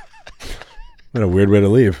 What a weird way to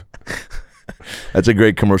leave. That's a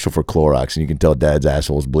great commercial for Clorox, and you can tell Dad's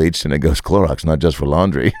asshole's bleached, and it goes Clorox, not just for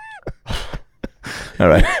laundry. All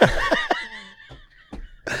right.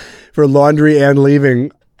 For laundry and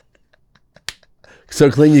leaving. So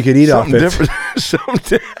clean you could eat Something off it.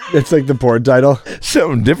 Different. It's like the porn title.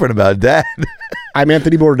 Something different about Dad. I'm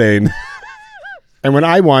Anthony Bourdain. And when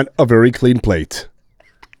I want a very clean plate,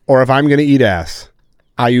 or if I'm going to eat ass,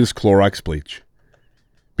 I use Clorox bleach.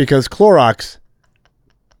 Because Clorox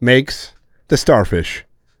makes the starfish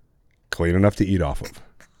clean enough to eat off of.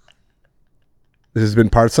 This has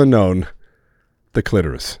been Parts Unknown, the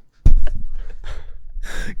clitoris.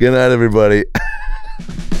 Good night, everybody.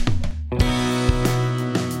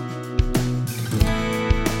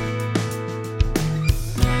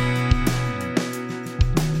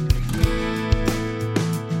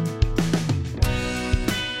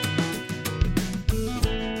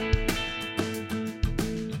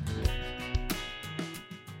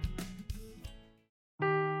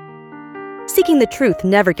 Seeking the truth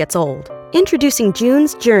never gets old. Introducing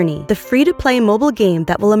June's Journey, the free-to-play mobile game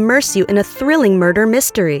that will immerse you in a thrilling murder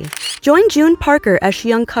mystery. Join June Parker as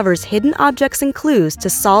she uncovers hidden objects and clues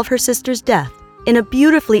to solve her sister's death in a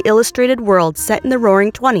beautifully illustrated world set in the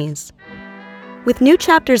Roaring '20s. With new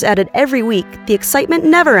chapters added every week, the excitement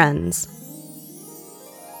never ends.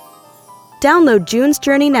 Download June's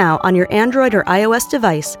Journey now on your Android or iOS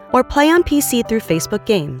device, or play on PC through Facebook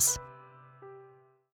Games.